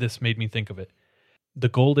why this made me think of it. The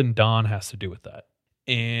Golden Dawn has to do with that.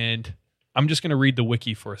 And I'm just going to read the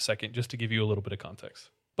wiki for a second just to give you a little bit of context.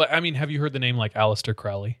 But I mean, have you heard the name like Aleister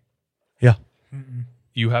Crowley? Yeah. Mm-mm.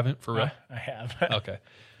 You haven't for real? I have. Okay.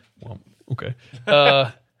 Well, okay.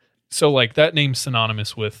 So like that name's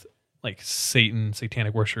synonymous with like Satan,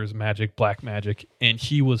 satanic worshipers, magic, black magic, and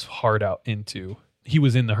he was he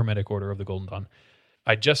was in the Hermetic Order of the Golden Dawn.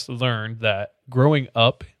 I just learned that growing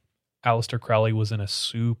up, Aleister Crowley was in a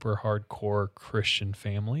super hardcore Christian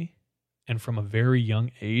family, and from a very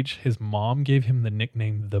young age, his mom gave him the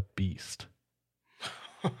nickname the Beast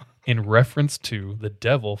in reference to the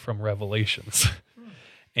devil from Revelations.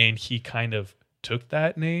 And he kind of took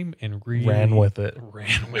that name and ran with it.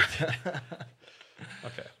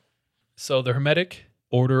 Okay. So the Hermetic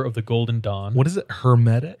Order of the Golden Dawn. What is it?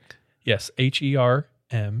 Hermetic? Yes. Hermetic.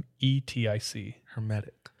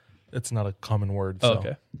 Hermetic. It's not a common word. So.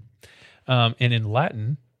 Okay. And in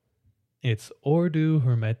Latin, it's Ordo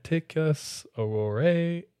Hermeticus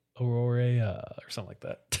Aurorae, or something like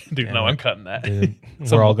that. Dude, Damn no, it. I'm cutting that. Dude,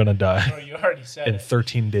 we're all going to die Oh, you already said in it.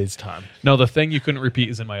 13 days' time. No, the thing you couldn't repeat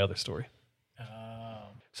is in my other story.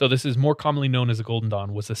 So this is more commonly known as the Golden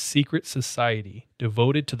Dawn, was a secret society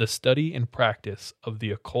devoted to the study and practice of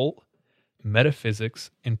the occult,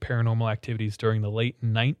 metaphysics, and paranormal activities during the late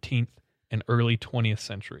 19th and early 20th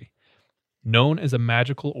century. Known as a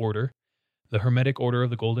magical order, the Hermetic Order of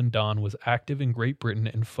the Golden Dawn was active in Great Britain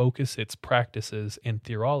and focused its practices in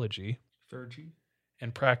theology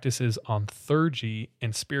and practices on theurgy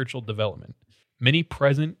and spiritual development. Many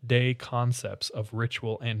present-day concepts of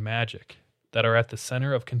ritual and magic that are at the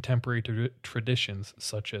center of contemporary traditions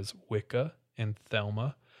such as Wicca and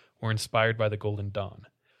Thelema were inspired by the Golden Dawn,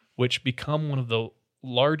 which become one of the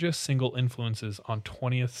largest single influences on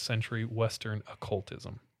 20th century Western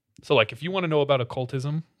occultism. So like if you want to know about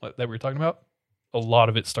occultism that we were talking about, a lot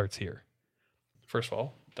of it starts here. First of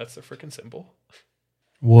all, that's the freaking symbol.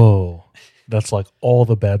 Whoa. That's like all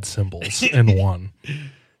the bad symbols in one.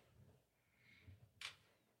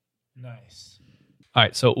 Nice. All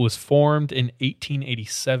right, so it was formed in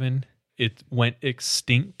 1887. It went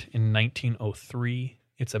extinct in 1903.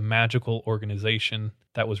 It's a magical organization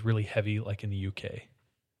that was really heavy like in the UK.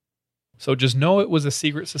 So just know it was a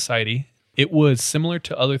secret society. It was similar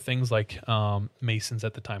to other things like Masons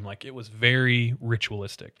at the time. Like it was very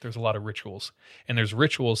ritualistic. There's a lot of rituals. And there's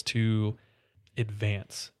rituals to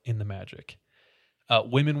advance in the magic.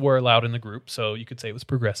 Women were allowed in the group, so you could say it was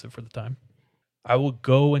progressive for the time. I will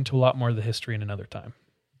go into a lot more of the history in another time.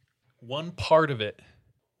 One part of it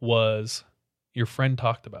was, your friend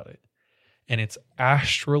talked about it, and it's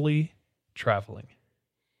astrally traveling.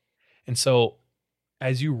 And so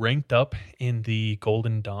as you ranked up in the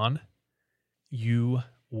Golden Dawn, you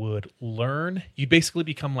would learn. You'd basically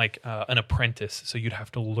become like an apprentice. So you'd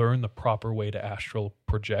have to learn the proper way to astral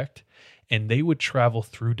project. And they would travel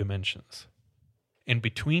through dimensions. And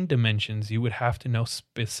between dimensions, you would have to know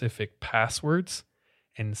specific passwords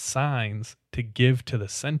and signs to give to the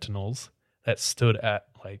sentinels that stood at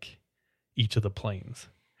like each of the planes.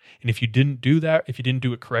 And if you didn't do that, if you didn't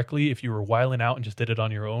do it correctly, if you were wiling out and just did it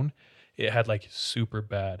on your own, it had like super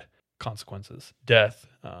bad consequences. Death,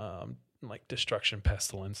 like destruction,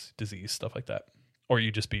 pestilence, disease, stuff like that. Or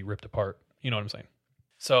you just be ripped apart. You know what I'm saying?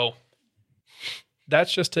 So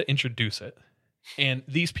that's just to introduce it. And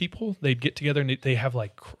these people, they'd get together and they have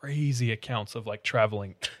like crazy accounts of like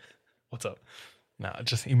traveling. What's up? Nah,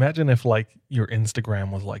 just imagine if like your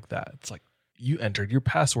Instagram was like that. It's like you entered your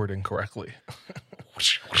password incorrectly.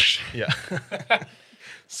 Yeah.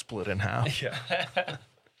 Split in half. Yeah.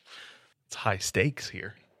 It's high stakes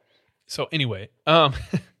here. So anyway,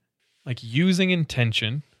 like using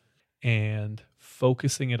intention and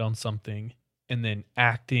focusing it on something and then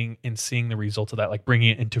acting and seeing the results of that, like bringing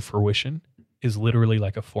it into fruition, is literally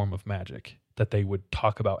like a form of magic that they would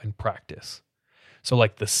talk about and practice. So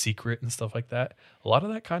like The Secret and stuff like that, a lot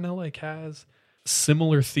of that kind of like has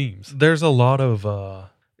similar themes. There's a lot of,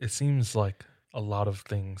 it seems like a lot of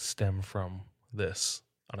things stem from this.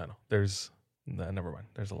 I don't know. Never mind.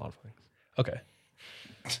 There's a lot of things. Okay.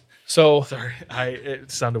 So Sorry.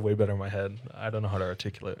 It sounded way better in my head. I don't know how to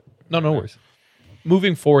articulate it. no worries.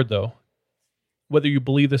 Moving forward though, whether you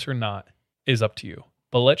believe this or not is up to you.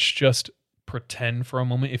 But let's just pretend for a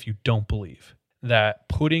moment, if you don't believe, that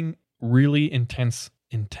putting really intense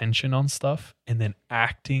intention on stuff and then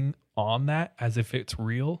acting on that as if it's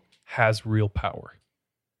real has real power.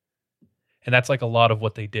 And that's like a lot of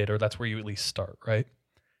what they did, or that's where you at least start, right?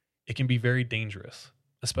 It can be very dangerous,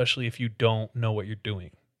 especially if you don't know what you're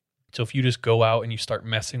doing. So if you just go out and you start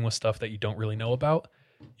messing with stuff that you don't really know about,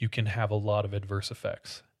 you can have a lot of adverse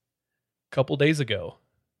effects. A couple days ago,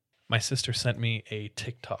 my sister sent me a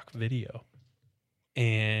TikTok video,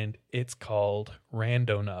 and it's called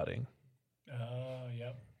Randonauting. Oh,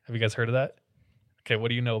 yep. Have you guys heard of that? Okay, what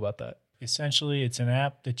do you know about that? Essentially, it's an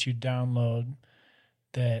app that you download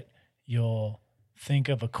that you'll think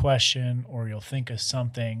of a question or you'll think of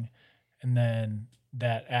something, and then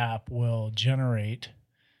that app will generate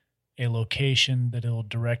a location that it'll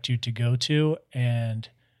direct you to go to, and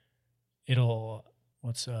it'll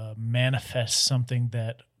manifest something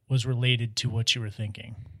that was related to what you were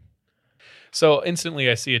thinking. So instantly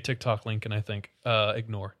I see a TikTok link and I think,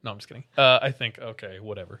 ignore. No, I'm just kidding. I think, okay,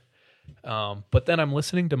 whatever. But then I'm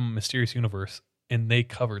listening to Mysterious Universe and they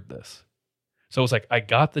covered this. So it was like, I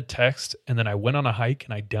got the text and then I went on a hike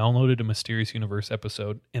and I downloaded a Mysterious Universe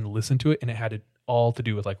episode and listened to it, and it had it all to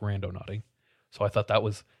do with like randonauting. So I thought that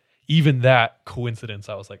was, even that coincidence,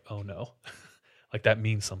 I was like, oh no. Like that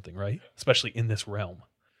means something, right? Especially in this realm.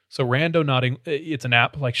 So randonauting, it's an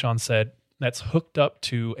app, like Sean said, that's hooked up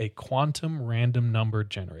to a quantum random number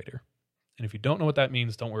generator. And if you don't know what that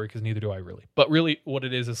means, don't worry, because neither do I really. But really what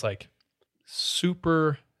it is like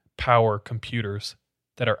super power computers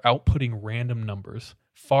that are outputting random numbers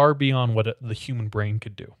far beyond what the human brain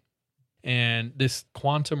could do. And this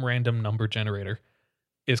quantum random number generator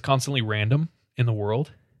is constantly random in the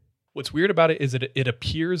world. What's weird about it is that it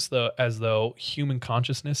appears as though human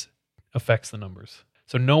consciousness affects the numbers.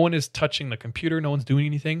 So no one is touching the computer, no one's doing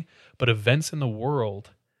anything, but events in the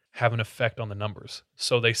world have an effect on the numbers.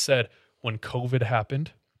 So they said when COVID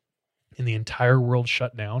happened and the entire world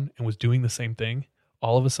shut down and was doing the same thing,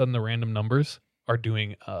 all of a sudden the random numbers are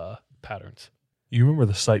doing patterns. You remember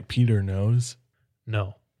the site Peter Knows?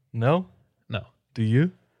 No. No? No. Do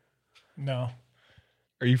you? No,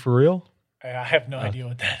 Are you for real? I have no idea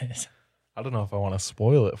what that is. I don't know if I want to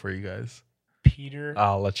spoil it for you guys. Peter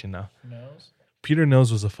I'll let you know. Knows? Peter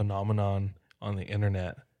Knows was a phenomenon on the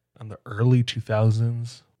internet in the early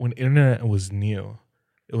 2000s when internet was new.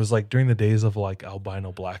 It was like during the days of like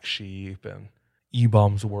Albino Black Sheep and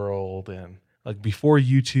E-Bombs World, and like before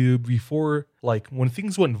YouTube, before like when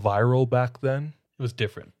things went viral back then. It was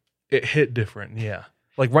different. It hit different, yeah.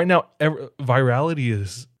 Like right now, virality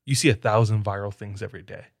is, you see 1,000 viral things every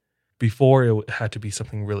day. Before, it had to be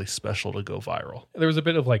something really special to go viral. There was a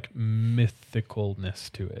bit of like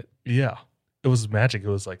mythicalness to it. Yeah. It was magic. It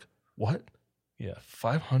was like, what? Yeah.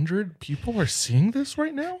 500 people are seeing this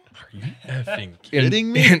right now? Are you effing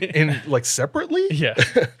kidding me? In like separately? Yeah.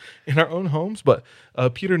 In our own homes. But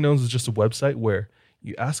Peter Knows is just a website where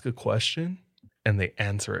you ask a question and they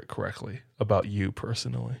answer it correctly about you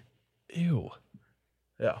personally. Ew.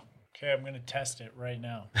 Yeah. Okay, I'm going to test it right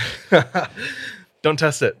now. Don't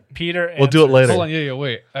test it. Peter We'll do it answers- later. Hold on. Yeah,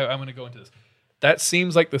 wait. I'm going to go into this. That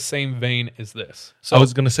seems like the same vein as this. So I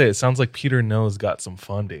was going to say, it sounds like Peter No's got some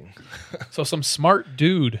funding. So some smart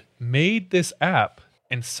dude made this app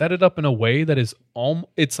and set it up in a way that is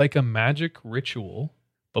it's like a magic ritual,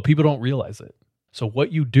 but people don't realize it. So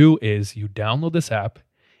what you do is you download this app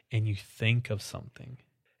and you think of something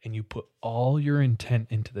and you put all your intent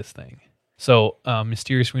into this thing. So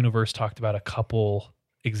Mysterious Universe talked about a couple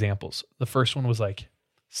examples. The first one was like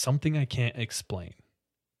something I can't explain,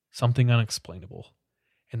 something unexplainable.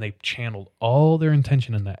 And they channeled all their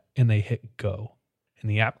intention in that and they hit go. And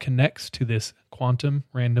the app connects to this quantum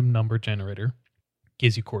random number generator,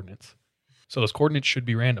 gives you coordinates. So those coordinates should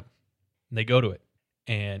be random. And they go to it.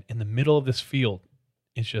 And in the middle of this field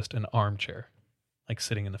is just an armchair, like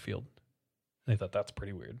sitting in the field. And they thought that's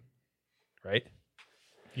pretty weird, right?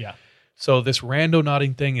 Yeah. So this rando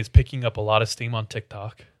nodding thing is picking up a lot of steam on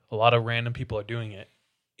TikTok. A lot of random people are doing it.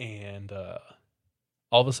 And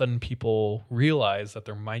all of a sudden people realize that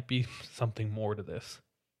there might be something more to this.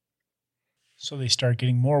 So they start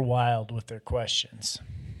getting more wild with their questions.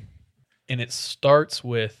 And it starts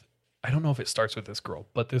with, I don't know if it starts with this girl,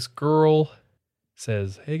 but this girl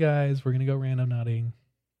says, hey guys, we're going to go random nodding.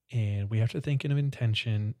 And we have to think of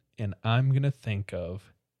intention. And I'm going to think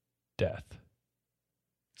of death.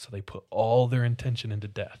 So they put all their intention into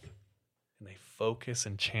death. And they focus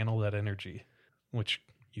and channel that energy, which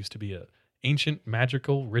used to be an ancient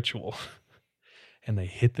magical ritual. And they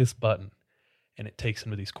hit this button. And it takes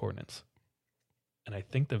them to these coordinates. And I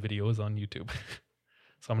think the video is on YouTube.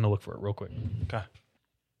 So I'm going to look for it real quick. Okay.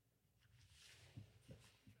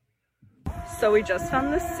 So we just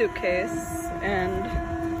found this suitcase and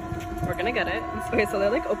we're going to get it. Okay, so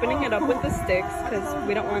they're like opening it up with the sticks because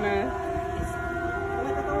we don't want to...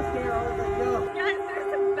 Yes,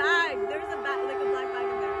 there's a bag. There's a bag, like a black bag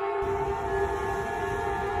in there.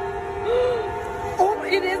 Oh,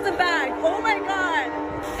 it is a bag. Oh my God.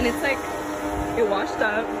 And it's like, it washed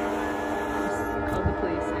up. Called the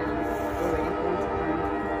police and we're waiting for them to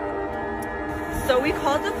come. So we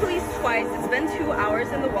called the police twice. It's been 2 hours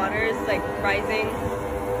and the water is like rising.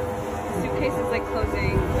 The suitcase is like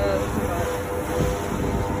closing.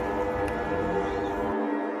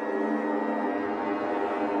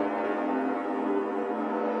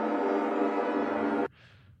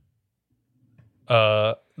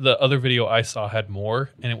 The other video I saw had more,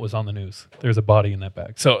 and it was on the news. There's a body in that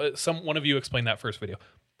bag. So one of you explain that first video.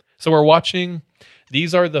 So we're watching,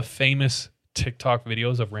 these are the famous TikTok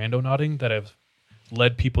videos of rando nodding that have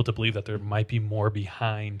led people to believe that there might be more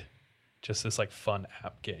behind just this like fun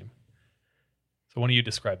app game. So why don't you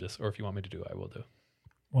describe this, or if you want me to do, I will do.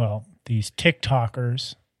 Well, these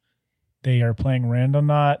TikTokers, they are playing random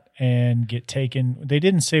knot and get taken. They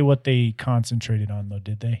didn't say what they concentrated on though,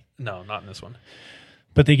 did they? No, not in this one.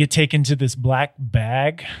 But they get taken to this black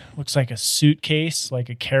bag, looks like a suitcase, like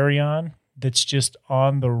a carry-on that's just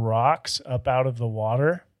on the rocks up out of the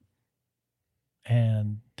water.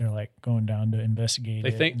 And they're like going down to investigate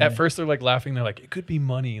They think at first they're like laughing. They're like, it could be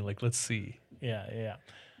money. Like, let's see. Yeah.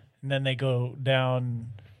 And then they go down.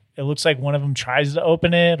 It looks like one of them tries to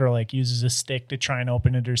open it or like uses a stick to try and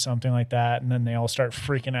open it or something like that. And then they all start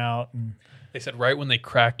freaking out. And they said right when they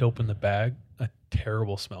cracked open the bag, a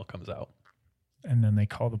terrible smell comes out. And then they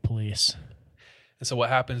call the police. And so what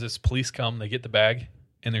happens is police come, they get the bag,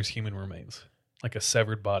 and there's human remains. Like a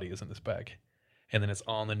severed body is in this bag. And then it's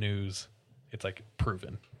on the news. It's like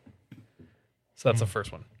proven. So that's the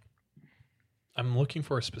first one. I'm looking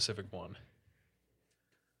for a specific one.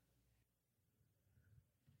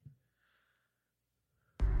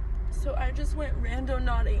 So I just went rando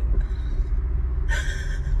nodding.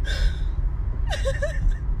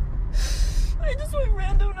 I just went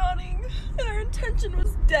rando nodding, and our intention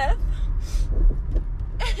was death.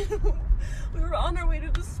 And we were on our way to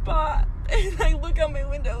the spot, and I look out my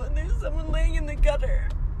window, and there's someone laying in the gutter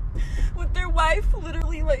with their wife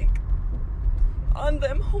literally like on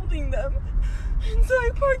them, holding them. And so I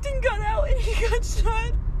parked and got out, and he got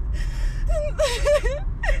shot.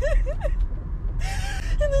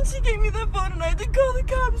 And then she gave me the phone, and I had to call the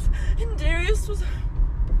cops. And Darius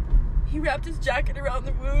he wrapped his jacket around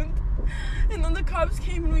the wound. And then the cops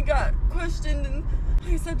came, and we got questioned, and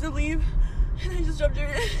I just had to leave. And I just dropped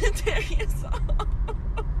Darius off.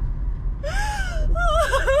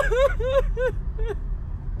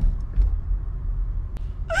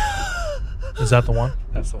 Is that the one?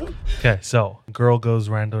 That's the one. Okay, so girl goes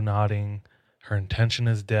rando nodding. Her intention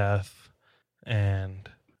is death. And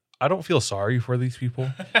I don't feel sorry for these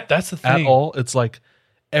people That's the thing. at all. It's like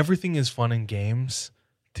everything is fun and games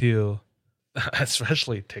to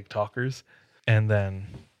especially TikTokers. And then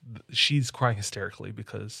she's crying hysterically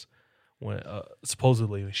because when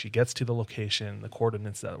supposedly she gets to the location, the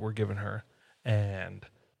coordinates that were given her, and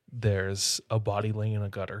there's a body laying in a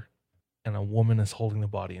gutter, and a woman is holding the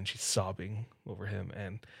body, and she's sobbing over him,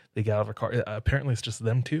 and they get out of her car. Apparently, it's just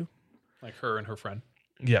them two. Like her and her friend.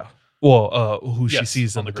 Yeah. Well, who she Yes,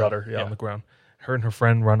 sees in on the the ground. gutter, Yeah. on the ground. Her and her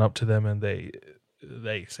friend run up to them, and they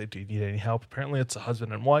say, "Do you need any help?" Apparently, it's a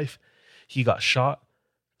husband and wife. He got shot.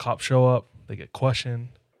 Cops show up. They get questioned.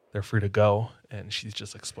 They're free to go, and she's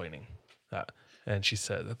just explaining that. And she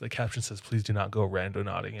said that the caption says, "Please do not go rando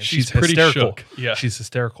nodding." And She's she's pretty hysterical. shook. Yeah. She's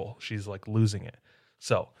hysterical. She's like losing it.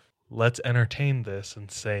 So let's entertain this and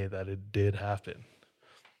say that it did happen.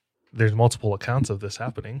 There's multiple accounts of this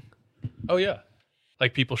happening. Oh yeah,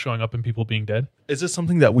 like people showing up and people being dead. Is this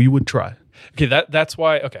something that we would try? Okay, that's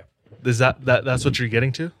why. Okay, Is that's what you're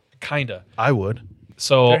getting to? kinda. I would.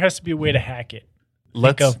 So There has to be a way to hack it.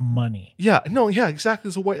 Let's. Think of money. Yeah. No. Yeah. Exactly.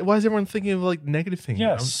 So why is everyone thinking of like negative things?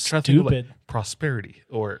 Yeah, I'm trying to think of like stupid. prosperity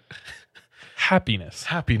or happiness.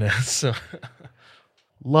 happiness,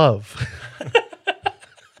 love.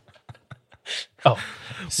 Oh,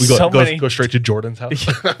 We go So many- go straight to Jordan's house.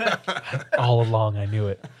 all along I knew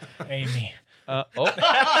it. Amy.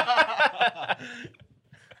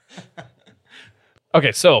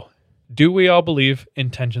 Okay, so do we all believe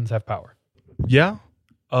intentions have power? Yeah.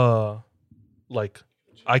 Like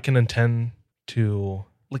I can intend to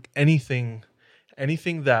like anything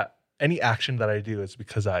that any action that I do is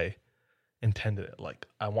because I intended it. Like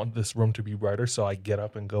I want this room to be brighter, so I get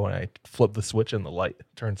up and go and I flip the switch and the light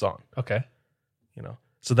turns on. Okay. You know.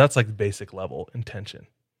 So that's like basic level intention.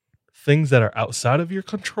 Things that are outside of your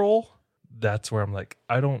control, that's where I'm like,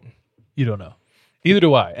 You don't know. Neither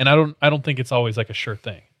do I. And I don't think it's always like a sure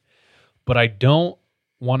thing. But I don't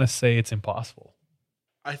want to say it's impossible.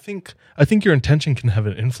 I think your intention can have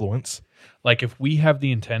an influence. Like if we have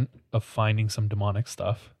the intent of finding some demonic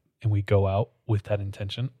stuff and we go out with that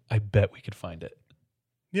intention, I bet we could find it.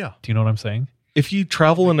 Yeah. Do you know what I'm saying? If you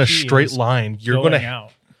travel in a key straight is line, you're Going going to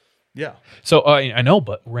out. yeah. So I know,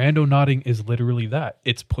 but rando nodding is literally that.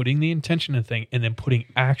 It's putting the intention in the thing and then putting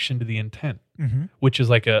action to the intent, which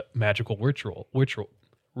is like a magical ritual.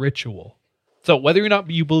 So whether or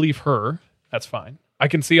not you believe her, that's fine. I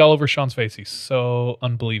can see all over Sean's face. He's so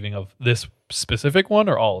unbelieving of this specific one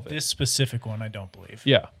or all of it. This specific one, I don't believe.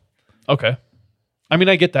 Yeah. Okay. I mean,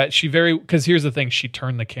 I get that. Because here's the thing. She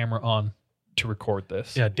turned the camera on to record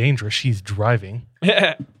this. Yeah, dangerous. She's driving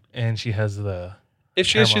and she has the If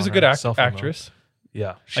she is, camera she's a on good her cell phone actress. yeah.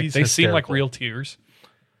 Like, She's they seem like hysterical. real tears.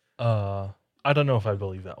 I don't know if I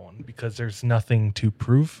believe that one because there's nothing to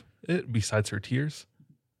prove it besides her tears.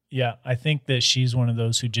 Yeah, I think that she's one of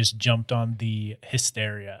those who just jumped on the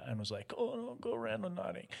hysteria and was like, "Oh, no, go random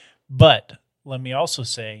nodding." But let me also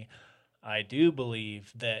say, I do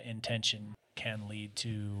believe that intention can lead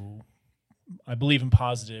to. I believe in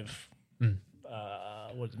positive.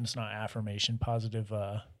 It's not affirmation. Positive.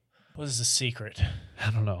 What is the secret?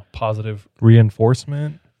 I don't know. Positive.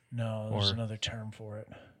 Reinforcement, No, there's Or- another term for it.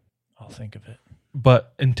 I'll think of it.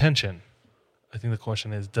 but intention. I think the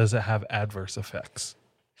question is, does it have adverse effects?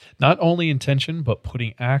 Not only intention, but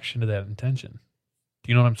putting action to that intention.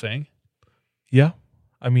 Do you know what I'm saying? Yeah.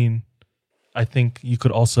 I mean, I think you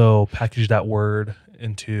could also package that word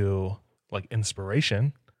into like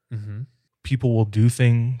inspiration. Mm-hmm. People will do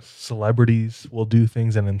things, celebrities will do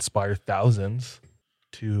things and inspire thousands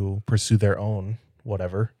to pursue their own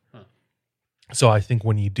whatever. Huh. So I think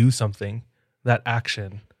when you do something, that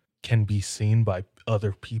action can be seen by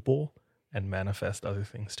other people and manifest other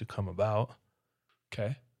things to come about.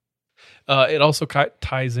 Okay. It also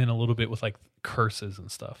ties in a little bit with like curses and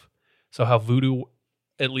stuff. So how voodoo,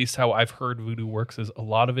 at least how I've heard voodoo works, is a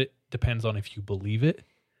lot of it depends on if you believe it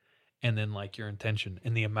and then like your intention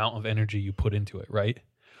and the amount of energy you put into it, right?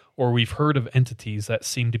 Or we've heard of entities that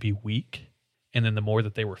seem to be weak, and then the more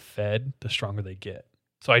that they were fed, the stronger they get.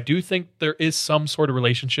 So I do think there is some sort of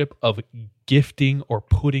relationship of gifting or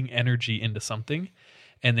putting energy into something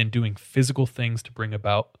and then doing physical things to bring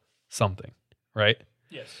about something, right?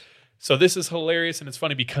 Yes. So this is hilarious and it's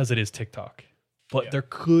funny because it is TikTok. But Yeah. there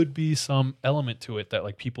could be some element to it that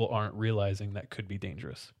like people aren't realizing that could be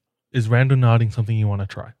dangerous. Is random nodding something you want to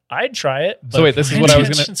try? I'd try it. But So wait, this is what I was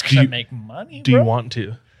gonna- intention's do you- make money. Do bro. you want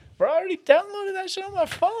to? Bro, I already downloaded that shit on my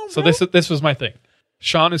phone. So bro. this was my thing.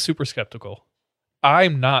 Sean is super skeptical.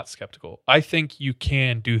 I'm not skeptical. I think you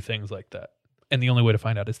can do things like that. And the only way to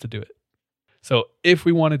find out is to do it. So if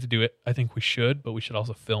we wanted to do it, I think we should, but we should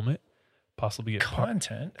also film it. Possibly get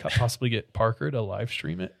content. possibly get Parker to live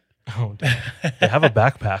stream it. Oh, damn. They have a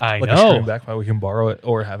backpack. I like know. a stream backpack. We can borrow it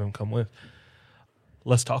or have him come with.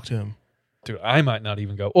 Let's talk to him. Dude, I might not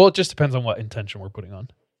even go. Well, it just depends on what intention we're putting on.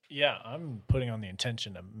 Yeah, I'm putting on the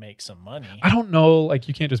intention to make some money. I don't know. Like,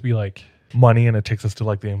 you can't just be like, money, and it takes us to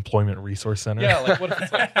like the Employment Resource Center. yeah, like what if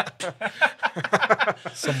it's like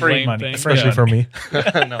some Free lame money. thing? Especially Yeah. for me.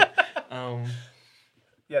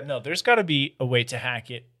 Yeah, no, there's got to be a way to hack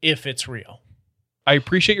it if it's real. I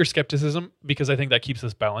appreciate your skepticism because I think that keeps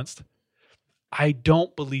us balanced. I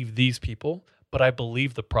don't believe these people, but I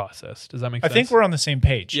believe the process. Does that make I sense? think we're on the same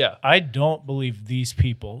page. Yeah. I don't believe these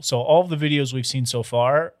people. So all of the videos we've seen so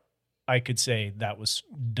far, I could say that was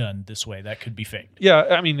done this way. That could be faked. Yeah,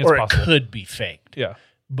 I mean, it's or possible. it could be faked. Yeah.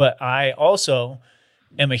 But I also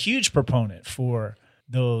am a huge proponent for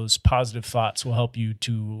those positive thoughts will help you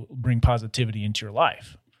to bring positivity into your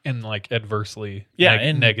life. And like adversely,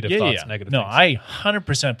 And negative yeah, thoughts, yeah. negative No, things. I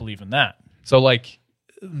 100% believe in that. So like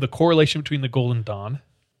the correlation between the Golden Dawn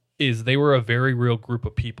is they were a very real group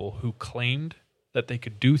of people who claimed that they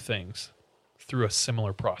could do things through a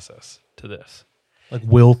similar process to this. Like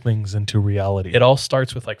will things into reality. It all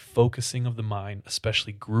starts with like focusing of the mind,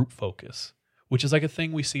 especially group focus, which is like a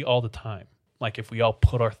thing we see all the time. Like if we all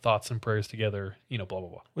put our thoughts and prayers together, you know, blah, blah,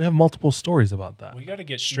 blah. We have multiple stories about that. We got to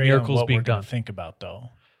get straight Miracles on what being we're going done. to think about, though.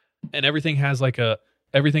 And everything has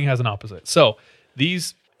an opposite. So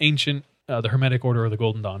these ancient, the Hermetic Order or the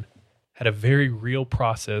Golden Dawn had a very real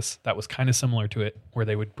process that was kind of similar to it where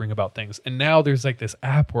they would bring about things. And now there's like this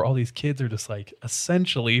app where all these kids are just like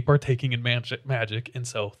essentially partaking in magic. And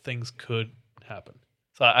so things could happen.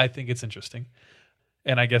 So I think it's interesting.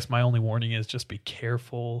 And I guess my only warning is just be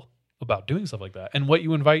careful about doing stuff like that and what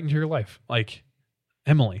you invite into your life. Like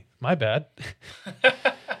Emily, my bad.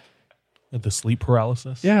 The sleep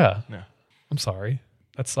paralysis. Yeah. Yeah. I'm sorry.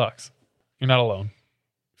 That sucks. You're not alone.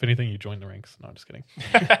 If anything, you joined the ranks. No, I'm just kidding.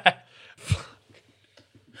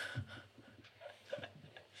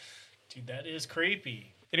 Dude, that is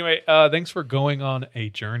creepy. Anyway, thanks for going on a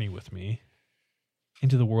journey with me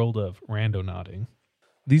into the world of randonauting.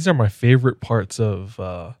 These are my favorite parts of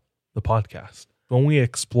the podcast. When we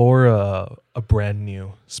explore a brand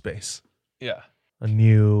new space, Yeah. a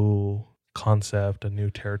new concept, a new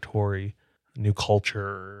territory, a new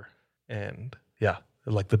culture, and yeah,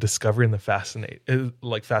 like the discovery and the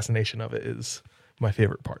fascination of it is my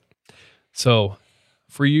favorite part. So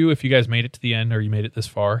for you, if you guys made it to the end or you made it this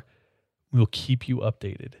far, we'll keep you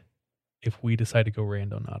updated. If we decide to go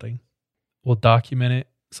randonauting, we'll document it.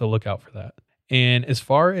 So look out for that. And as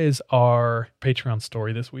far as our Patreon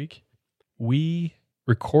story this week, we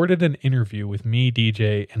recorded an interview with me,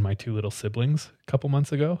 DJ, and my two little siblings a couple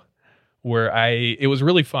months ago where it was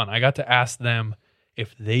really fun. I got to ask them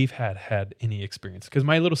if they've had any experience because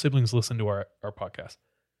my little siblings listen to our podcast.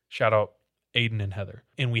 Shout out Aiden and Heather.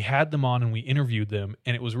 And we had them on and we interviewed them,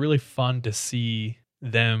 and it was really fun to see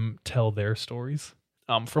them tell their stories.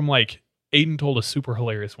 From like Aiden told a super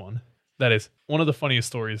hilarious one. That is one of the funniest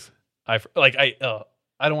stories I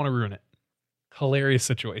don't want to ruin it. Hilarious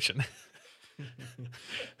situation.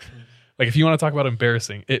 Like if you want to talk about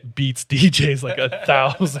embarrassing, it beats DJ's like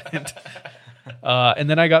 1,000. And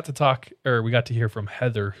then we got to hear from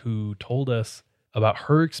Heather, who told us about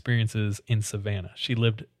her experiences in Savannah. She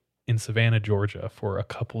lived in Savannah, Georgia for a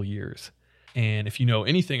couple years. And if you know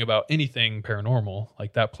anything about anything paranormal,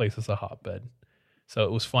 like that place is a hotbed. So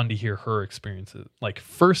it was fun to hear her experiences. Like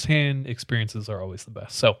firsthand experiences are always the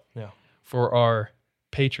best. So Yeah. for our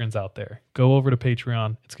patrons out there, go over to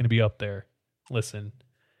Patreon. It's going to be up there. Listen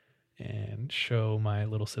and show my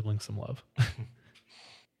little siblings some love.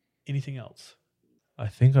 Anything else? I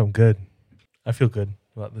think I'm good. I feel good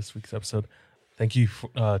about this week's episode. Thank you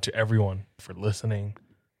to everyone for listening,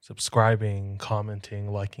 subscribing,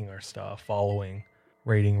 commenting, liking our stuff, following,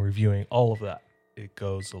 rating, reviewing, all of that. It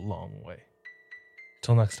goes a long way.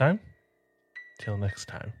 Till next time. Till next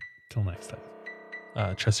time.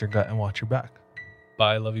 Trust your gut and watch your back.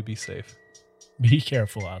 Bye. Love you. Be safe. Be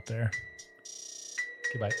careful out there.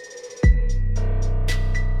 Goodbye.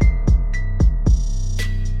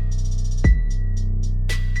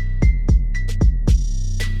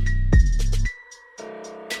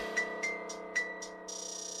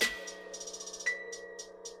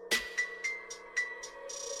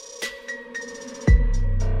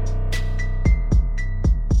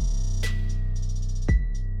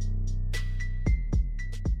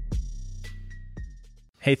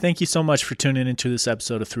 Hey, thank you so much for tuning into this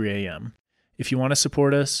episode of 3 a.m. If you want to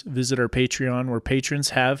support us, visit our Patreon where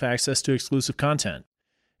patrons have access to exclusive content.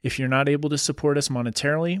 If you're not able to support us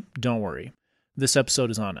monetarily, don't worry. This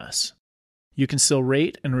episode is on us. You can still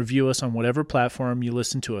rate and review us on whatever platform you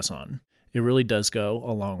listen to us on. It really does go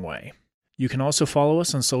a long way. You can also follow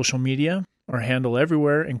us on social media. Our handle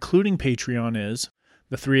everywhere, including Patreon, is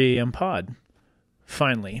the 3 a.m. pod.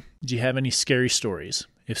 Finally, do you have any scary stories?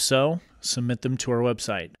 If so, submit them to our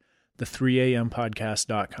website,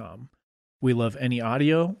 the3ampodcast.com. We love any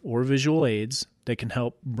audio or visual aids that can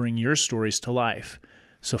help bring your stories to life.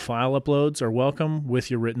 So file uploads are welcome with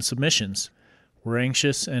your written submissions. We're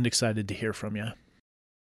anxious and excited to hear from you.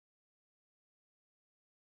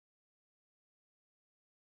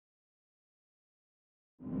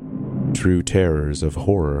 True terrors of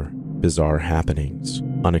horror, bizarre happenings,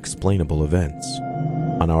 unexplainable events.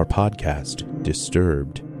 On our podcast,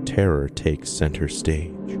 Disturbed, terror takes center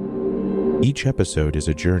stage. Each episode is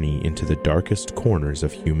a journey into the darkest corners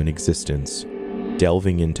of human existence,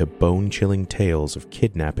 delving into bone-chilling tales of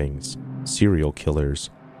kidnappings, serial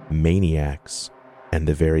killers, maniacs, and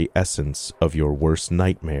the very essence of your worst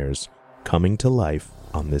nightmares coming to life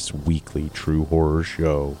on this weekly true horror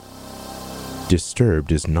show.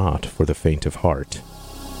 Disturbed is not for the faint of heart.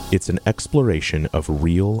 It's an exploration of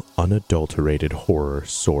real, unadulterated horror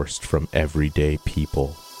sourced from everyday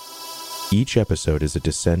people. Each episode is a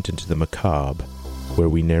descent into the macabre, where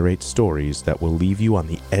we narrate stories that will leave you on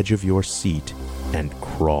the edge of your seat and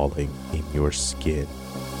crawling in your skin.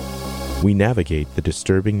 We navigate the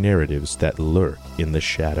disturbing narratives that lurk in the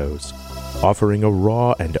shadows, offering a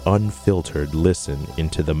raw and unfiltered listen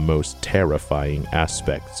into the most terrifying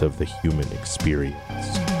aspects of the human experience.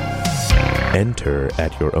 Enter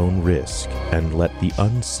at your own risk and let the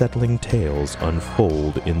unsettling tales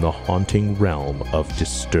unfold in the haunting realm of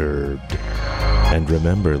Disturbed. And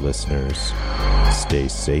remember, listeners, stay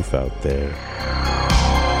safe out there.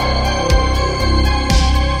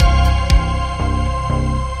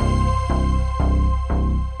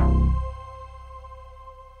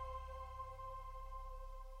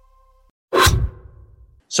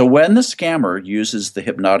 So when the scammer uses the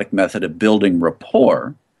hypnotic method of building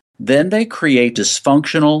rapport, then they create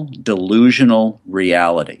dysfunctional, delusional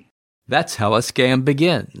reality. That's how a scam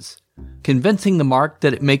begins, convincing the mark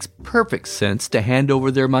that it makes perfect sense to hand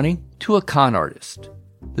over their money to a con artist.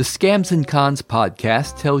 The Scams and Cons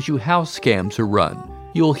podcast tells you how scams are run.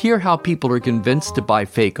 You'll hear how people are convinced to buy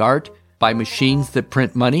fake art, buy machines that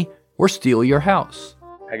print money, or steal your house.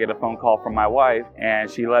 I get a phone call from my wife,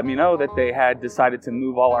 and she let me know that they had decided to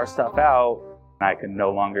move all our stuff out. I could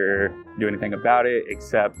no longer do anything about it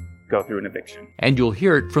except go through an eviction. And you'll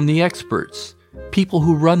hear it from the experts, people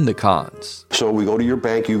who run the cons. So we go to your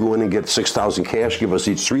bank, you go in and get $6,000 cash, give us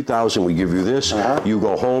each $3,000, we give you this. You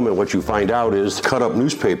go home, and what you find out is cut up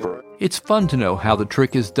newspaper. It's fun to know how the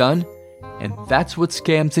trick is done, and that's what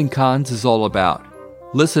Scams and Cons is all about.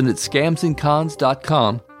 Listen at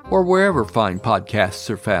scamsandcons.com or wherever fine podcasts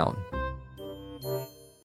are found.